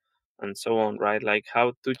and so on, right? Like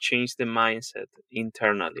how to change the mindset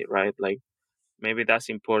internally, right? Like maybe that's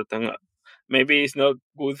important. Maybe it's not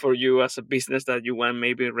good for you as a business that you want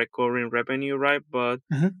maybe recurring revenue, right?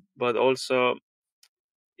 Mm-hmm. But also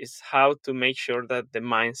is how to make sure that the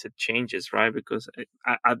mindset changes, right? Because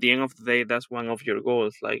at the end of the day, that's one of your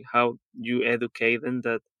goals. Like how you educate them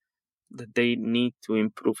that they need to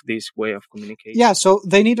improve this way of Yeah, communication. so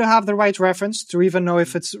they need to have the right reference to even know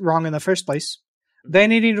if it's wrong in the first place. Mm-hmm. They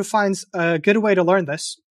need to find a good way to learn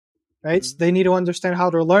this, right? Mm-hmm. They need to understand how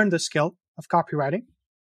to learn the skill of copywriting,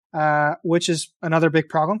 which is another big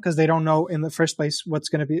problem because they don't know in the first place what's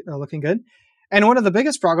going to be looking good. And one of the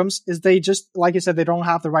biggest problems is they just, like you said, they don't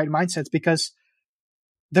have the right mindset because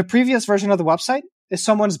the previous version of the website is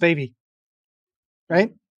someone's baby,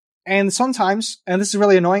 right? And sometimes, and this is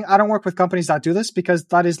really annoying, I don't work with companies that do this because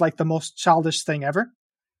that is like the most childish thing ever,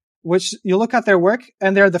 which you look at their work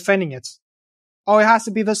and they're defending it. Oh, it has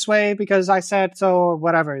to be this way because I said so, or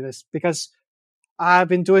whatever it is, because I've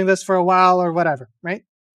been doing this for a while or whatever, right?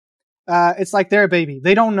 It's like their baby.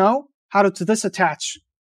 They don't know how to disattach,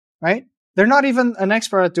 right? They're not even an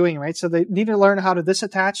expert at doing it, right? So they need to learn how to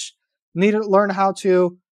disattach, need to learn how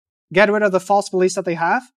to get rid of the false beliefs that they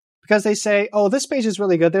have because they say, oh, this page is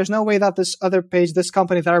really good. There's no way that this other page, this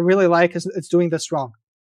company that I really like is doing this wrong,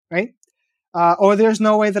 right? Or there's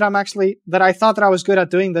no way that that I thought that I was good at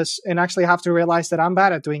doing this and actually have to realize that I'm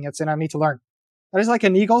bad at doing it and I need to learn. That is like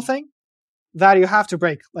an ego thing that you have to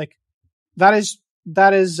break. Like that is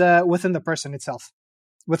within the person itself,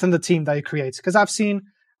 within the team that you create. Because I've seen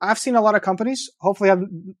a lot of companies. Hopefully,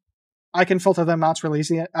 I can filter them out really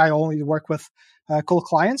easy. I only work with cool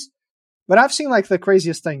clients, but I've seen like the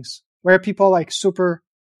craziest things where people like super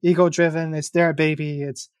ego driven. It's their baby.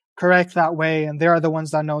 It's correct that way, and they're the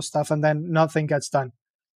ones that know stuff, and then nothing gets done.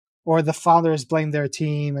 Or the founders blame their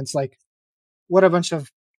team. It's like, what a bunch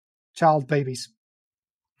of child babies.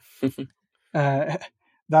 Uh,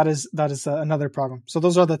 that is another problem. So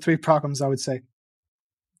those are the three problems I would say.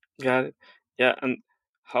 Got it. Yeah, and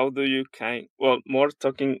how do you well, more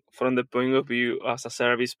talking from the point of view as a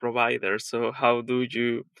service provider. So how do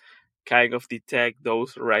you kind of detect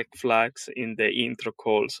those red flags in the intro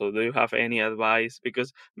call? So do you have any advice?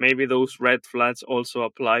 Because maybe those red flags also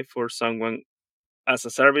apply for someone as a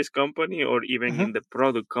service company or even Mm-hmm. in the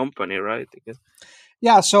product company, right? Because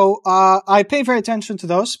Yeah, so I pay very attention to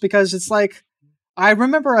those because it's like I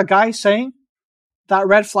remember a guy saying that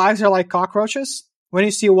red flags are like cockroaches. When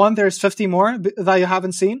you see one, there's 50 more that you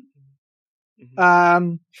haven't seen.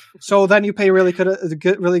 So then you pay really good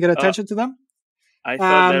attention to them. I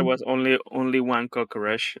thought there was only one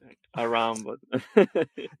cockroach around, but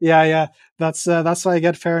yeah, that's why I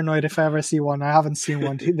get paranoid if I ever see one. I haven't seen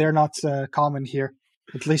one. They're not common here,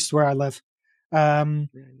 at least where I live.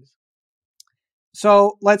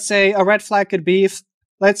 So let's say a red flag could be if,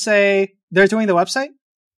 let's say, they're doing the website,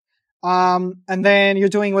 and then you're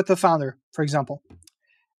doing with the founder, for example.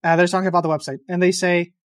 They're talking about the website, and they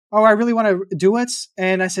say, "Oh, I really want to do it,"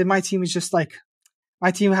 and I said, "My team is just like,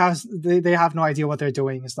 my team they have no idea what they're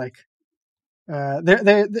doing." It's like,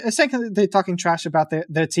 they're essentially they're talking trash about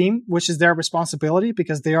their team, which is their responsibility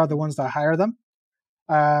because they are the ones that hire them.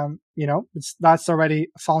 That's already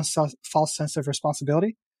a false sense of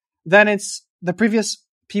responsibility. Then it's the previous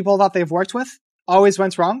people that they've worked with always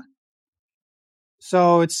went wrong.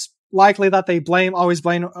 So it's likely that they always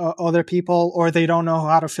blame other people, or they don't know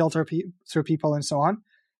how to filter through people and so on.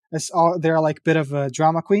 They're like a bit of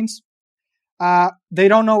drama queens. They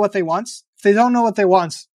don't know what they want. If they don't know what they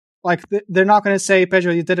want, like they're not going to say,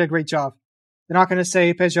 "Pedro, you did a great job." They're not going to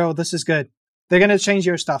say, "Pedro, this is good." They're going to change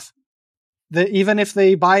your stuff. Even if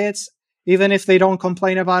they buy it, even if they don't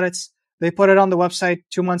complain about it, they put it on the website.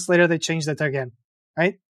 2 months later, they changed it again,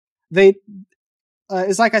 right?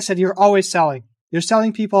 It's like I said, you're always selling. You're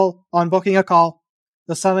selling people on booking a call.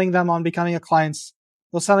 You're selling them on becoming a client.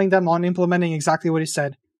 You're selling them on implementing exactly what he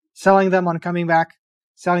said. Selling them on coming back.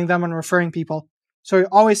 Selling them on referring people. So you're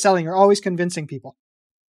always selling. You're always convincing people.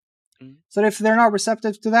 Mm-hmm. So if they're not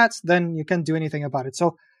receptive to that, then you can't do anything about it.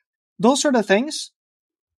 So those sort of things,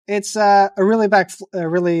 it's a red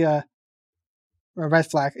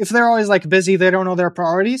flag. If they're always like busy, they don't know their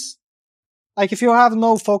priorities. Like if you have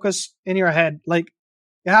no focus in your head, like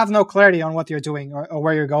you have no clarity on what you're doing or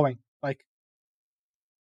where you're going. Like,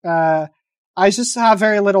 I just have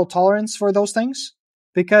very little tolerance for those things,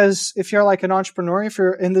 because if you're like an entrepreneur, if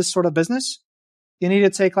you're in this sort of business, you need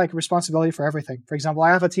to take like responsibility for everything. For example,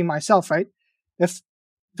 I have a team myself, right? If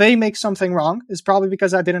they make something wrong, it's probably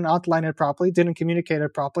because I didn't outline it properly, didn't communicate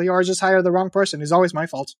it properly, or just hired the wrong person. It's always my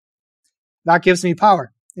fault. That gives me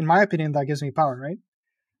power. In my opinion, that gives me power, right?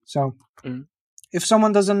 So if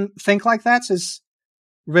someone doesn't think like that, it's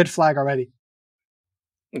red flag already.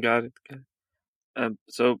 Got it.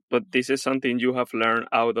 But this is something you have learned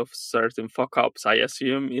out of certain fuck-ups, I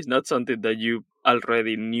assume. It's not something that you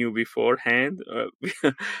already knew beforehand,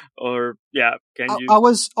 or can you? I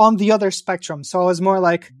was on the other spectrum, so I was more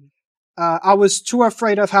like, I was too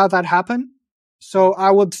afraid of how that happened, so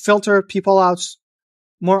I would filter people out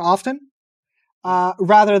more often,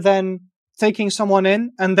 rather than taking someone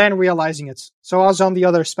in and then realizing it. So I was on the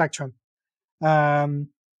other spectrum.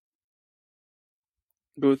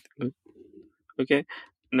 Good. Okay,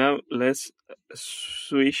 now let's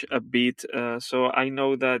switch a bit. So I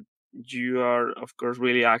know that you are, of course,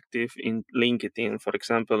 really active in LinkedIn, for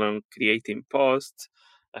example, on creating posts,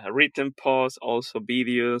 written posts, also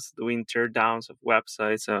videos, doing teardowns of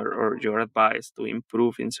websites, or your advice to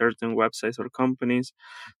improve in certain websites or companies.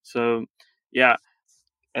 So,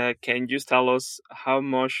 can you tell us how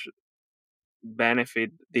much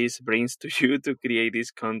benefit this brings to you to create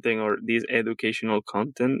this content or this educational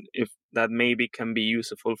content, if that maybe can be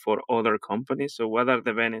useful for other companies? So what are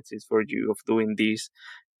the benefits for you of doing this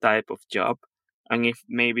type of job, and if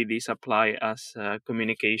maybe this apply as a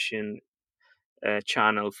communication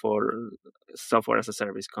channel for software as a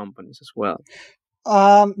service companies as well?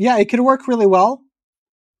 It could work really well,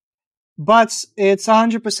 but it's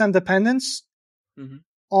 100% dependence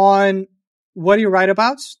on what you write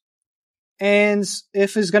about, and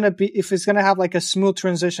if it's gonna have like a smooth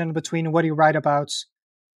transition between what you write about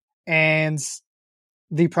and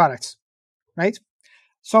the product, right?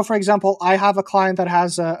 So, for example, I have a client that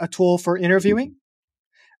has a tool for interviewing,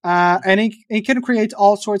 and he can create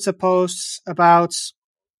all sorts of posts about,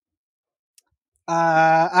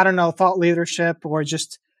 thought leadership or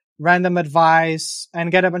just random advice,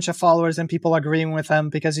 and get a bunch of followers and people agreeing with him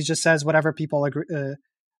because he just says whatever people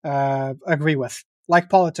agree with, like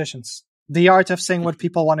politicians. The art of saying what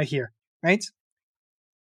people want to hear, right?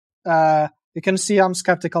 You can see I'm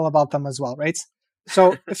skeptical about them as well, right?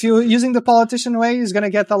 So if you're using the politician way, he's going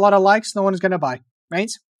to get a lot of likes. No one's going to buy,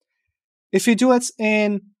 right? If you do it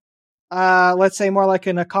in, let's say, more like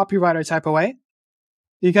in a copywriter type of way,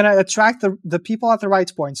 you're going to attract the people at the right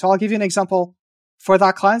point. So I'll give you an example for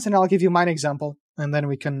that client, and I'll give you mine example, and then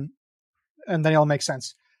it'll make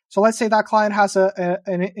sense. So let's say that client has an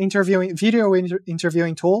video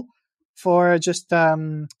interviewing tool for just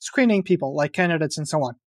screening people, like candidates and so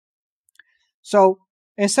on. So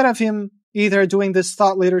instead of him either doing this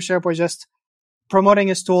thought leadership or just promoting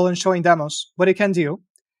his tool and showing demos, what he can do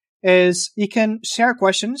is you can share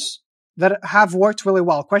questions that have worked really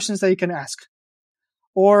well, questions that you can ask.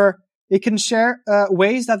 Or you can share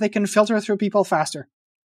ways that they can filter through people faster,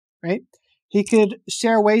 right? He could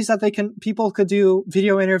share ways that people could do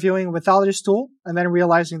video interviewing without his tool, and then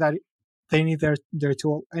realizing that they need their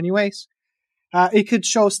tool anyways. It could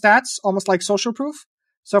show stats, almost like social proof.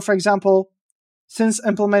 So, for example, since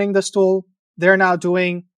implementing this tool, they're now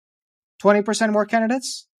doing 20% more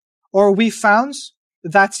candidates. Or we found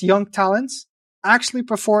that young talents actually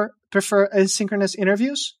prefer asynchronous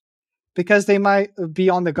interviews because they might be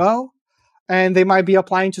on the go and they might be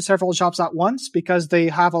applying to several jobs at once because they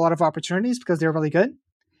have a lot of opportunities because they're really good.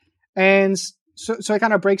 And so it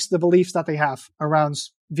kind of breaks the beliefs that they have around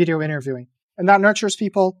video interviewing. And that nurtures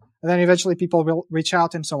people, and then eventually people will reach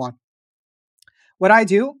out and so on. What I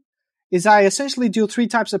do is I essentially do 3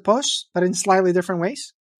 types of posts, but in slightly different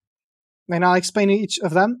ways. And I'll explain each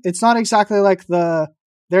of them. It's not exactly like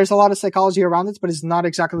there's a lot of psychology around it, but it's not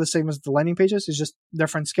exactly the same as the landing pages. It's just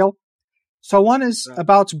different skill. So one is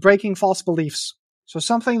about breaking false beliefs. So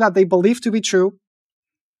something that they believe to be true,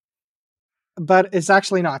 but it's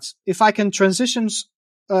actually not. If I can transition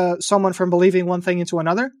someone from believing one thing into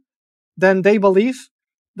another, then they believe.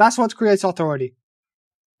 That's what creates authority,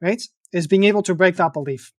 right? Is being able to break that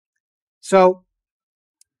belief. So,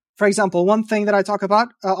 for example, one thing that I talk about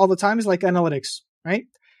all the time is like analytics, right?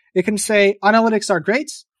 You can say analytics are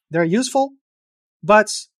great, they're useful,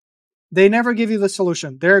 but they never give you the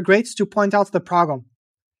solution. They're great to point out the problem.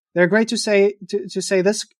 They're great to say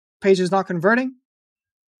this page is not converting.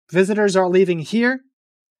 Visitors are leaving here.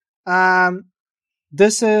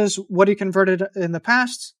 This is what you converted in the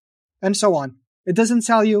past, and so on. It doesn't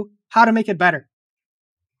tell you how to make it better,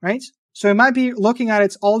 right? So you might be looking at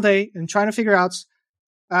it all day and trying to figure out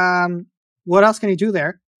what else can you do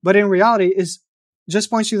there. But in reality, is just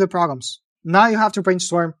points you the problems. Now you have to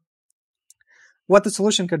brainstorm what the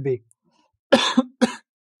solution could be.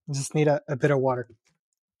 Just need a bit of water.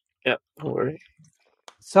 Yeah, don't worry.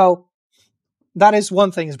 So that is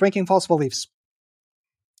one thing, is breaking false beliefs.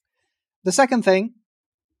 The second thing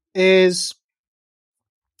is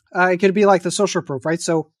it could be like the social proof, right?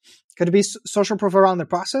 So could it be social proof around the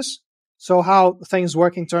process? So how things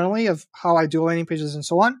work internally, of how I do landing pages and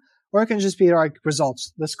so on. Or it can just be like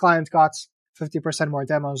results. This client got 50% more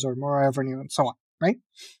demos or more revenue and so on, right?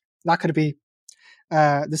 That could be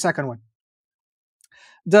the second one.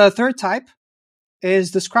 The third type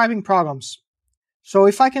is describing problems. So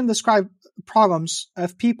if I can describe problems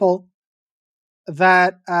of people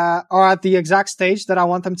that are at the exact stage that I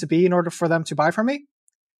want them to be in order for them to buy from me,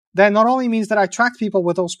 then not only means that I attract people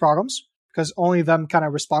with those problems, because only them kind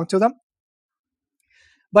of respond to them,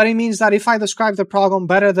 but it means that if I describe the problem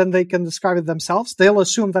better than they can describe it themselves, they'll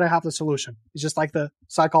assume that I have the solution. It's just like the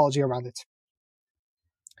psychology around it.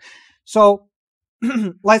 So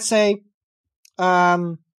let's say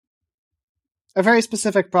a very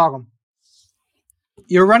specific problem.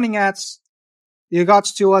 You're running ads. You got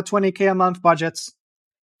to a 20K a month budget.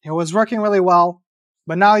 It was working really well.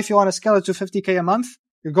 But now if you want to scale it to 50K a month,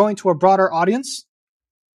 you're going to a broader audience.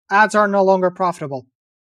 Ads are no longer profitable.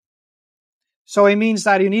 So it means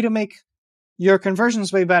that you need to make your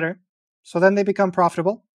conversions way better. So then they become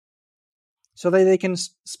profitable. So that they can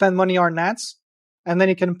spend money on ads. And then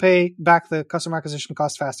you can pay back the customer acquisition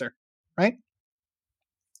cost faster, right?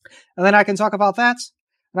 And then I can talk about that.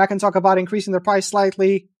 And I can talk about increasing the price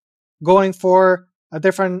slightly, going for a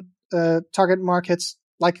different target markets,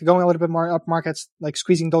 like going a little bit more up markets, like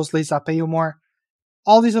squeezing those leads that pay you more.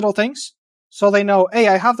 All these little things. So they know, hey,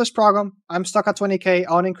 I have this problem. I'm stuck at 20K.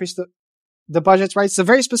 I want to increase the budgets, right? It's a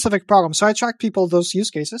very specific problem. So I track people those use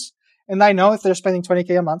cases. And I know if they're spending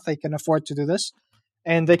 20K a month, they can afford to do this.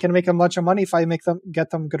 And they can make a bunch of money if I get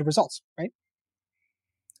them good results, right?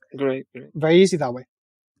 Great. Very easy that way.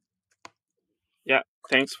 Yeah,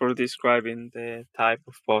 thanks for describing the type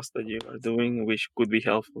of post that you are doing, which could be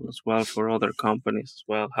helpful as well for other companies as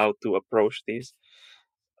well, how to approach this.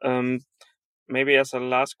 Maybe as a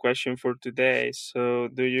last question for today, so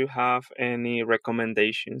do you have any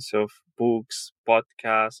recommendations of books,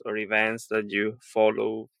 podcasts, or events that you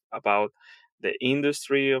follow about the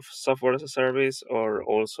industry of software as a service, or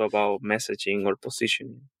also about messaging or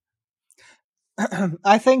positioning?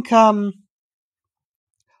 I think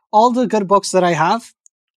all the good books that I have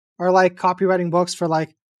are like copywriting books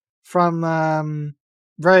from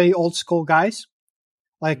very old school guys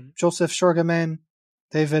like Joseph Sugarman,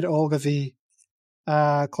 David Ogilvy,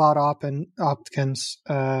 Claude Hopkins,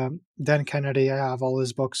 Dan Kennedy. I have all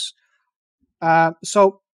his books.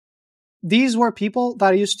 So these were people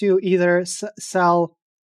that used to either sell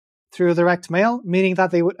through direct mail, meaning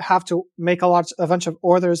that they would have to make a bunch of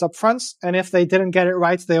orders up front. And if they didn't get it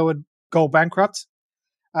right, they would go bankrupt.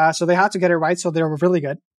 So they had to get it right. So they were really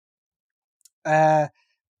good.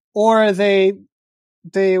 Or they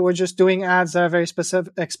were just doing ads at a very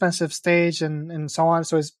specific, expensive stage and so on.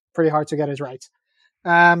 So it's pretty hard to get it right.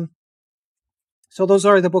 So those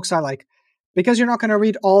are the books I like. Because you're not going to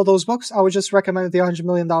read all those books, I would just recommend the $100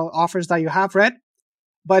 million offers that you have read.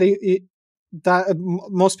 But that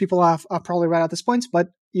most people have probably read at this point. But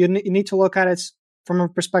you need to look at it from a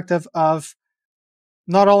perspective of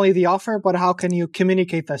not only the offer, but how can you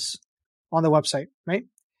communicate this on the website, right?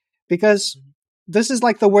 Because this is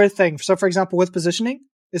like the weird thing. So, for example, with positioning,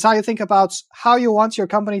 is how you think about how you want your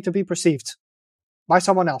company to be perceived by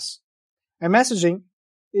someone else. And messaging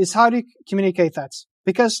is how do you communicate that?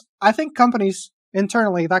 Because I think companies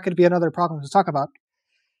internally, that could be another problem to talk about,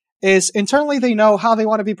 is internally they know how they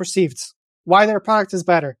want to be perceived, why their product is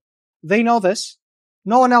better. They know this.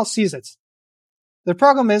 No one else sees it. The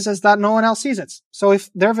problem is that no one else sees it. So if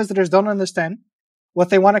their visitors don't understand what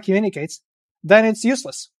they want to communicate, then it's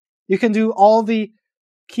useless. You can do all the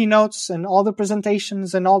keynotes and all the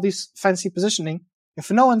presentations and all this fancy positioning. If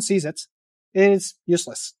no one sees it, it's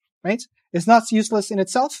useless, right? It's not useless in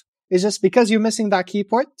itself. It's just because you're missing that key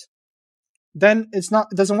point, then it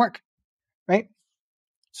doesn't work, right?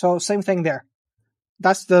 So same thing there.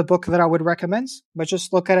 That's the book that I would recommend, but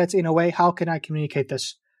just look at it in a way, how can I communicate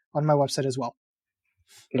this on my website as well?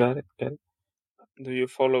 Got it. Do you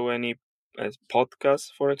follow any podcasts,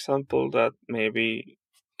 for example, that maybe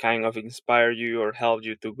kind of inspire you or help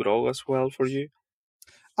you to grow as well for you?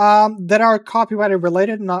 That are copywriter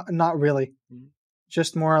related? Not really.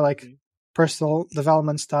 Just more like personal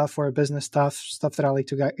development stuff or business stuff that I like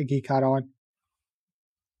to geek out on.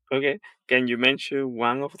 Okay. Can you mention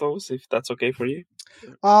one of those if that's okay for you?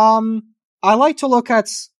 I like to look at,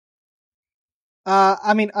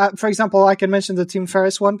 for example, I can mention the Tim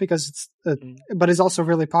Ferriss one because but it's also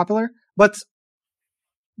really popular. But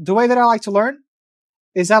the way that I like to learn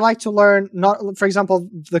is I like to learn not, for example,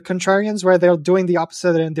 the contrarians where they're doing the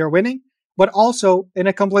opposite and they're winning, but also in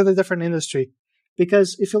a completely different industry.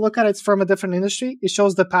 Because if you look at it from a different industry, it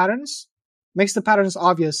shows the patterns, makes the patterns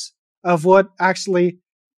obvious of what actually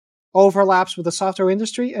overlaps with the software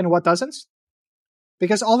industry and what doesn't.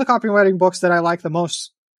 Because all the copywriting books that I like the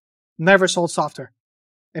most never sold software.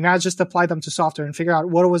 And I just applied them to software and figured out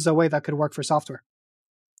what was the way that could work for software.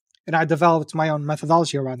 And I developed my own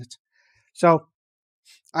methodology around it. So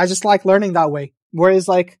I just like learning that way. Whereas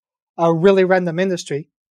like a really random industry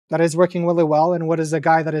that is working really well, and what is a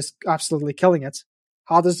guy that is absolutely killing it?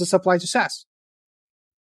 How does this apply to SaaS?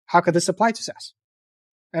 How could this apply to SaaS?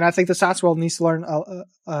 And I think the SaaS world needs to learn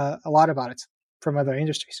a lot about it from other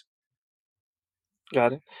industries.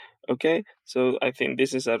 Got it. Okay, so I think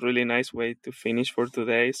this is a really nice way to finish for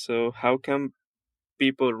today. So how can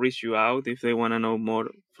people reach you out if they want to know more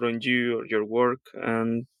from you or your work,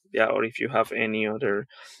 and or if you have any other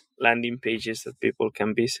landing pages that people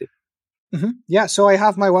can visit? Yeah, so I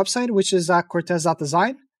have my website, which is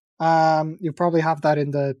cortes.design. You probably have that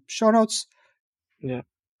in the show notes. Yeah.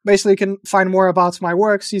 Basically, you can find more about my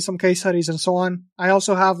work, see some case studies and so on. I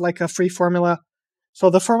also have like a free formula. So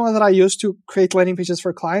the formula that I use to create landing pages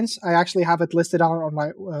for clients, I actually have it listed out on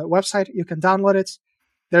my website. You can download it.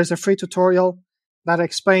 There's a free tutorial that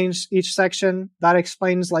explains each section, that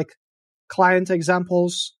explains like client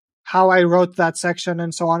examples, how I wrote that section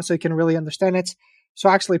and so on, so you can really understand it. So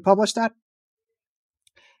I actually published that.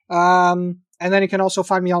 And then you can also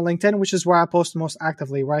find me on LinkedIn, which is where I post most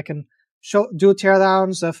actively, where I can do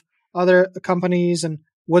teardowns of other companies and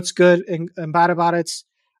what's good and bad about it.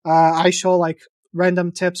 I show like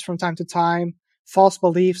random tips from time to time, false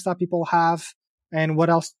beliefs that people have, and what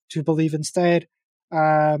else to believe instead.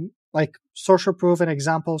 Like social proof and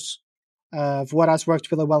examples of what has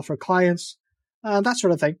worked really well for clients, that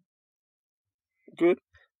sort of thing. Good.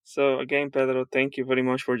 So again, Pedro, thank you very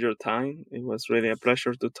much for your time. It was really a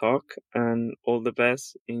pleasure to talk, and all the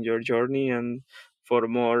best in your journey and for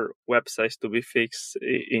more websites to be fixed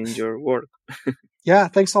in your work. Yeah,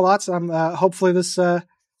 thanks a lot. Hopefully this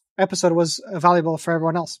episode was valuable for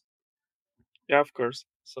everyone else. Yeah, of course.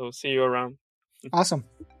 So see you around. Awesome.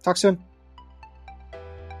 Talk soon.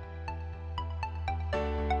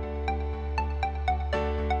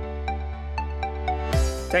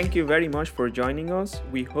 Thank you very much for joining us.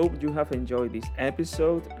 We hope you have enjoyed this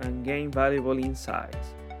episode and gained valuable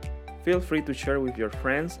insights. Feel free to share with your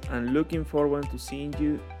friends, and looking forward to seeing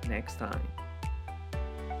you next time.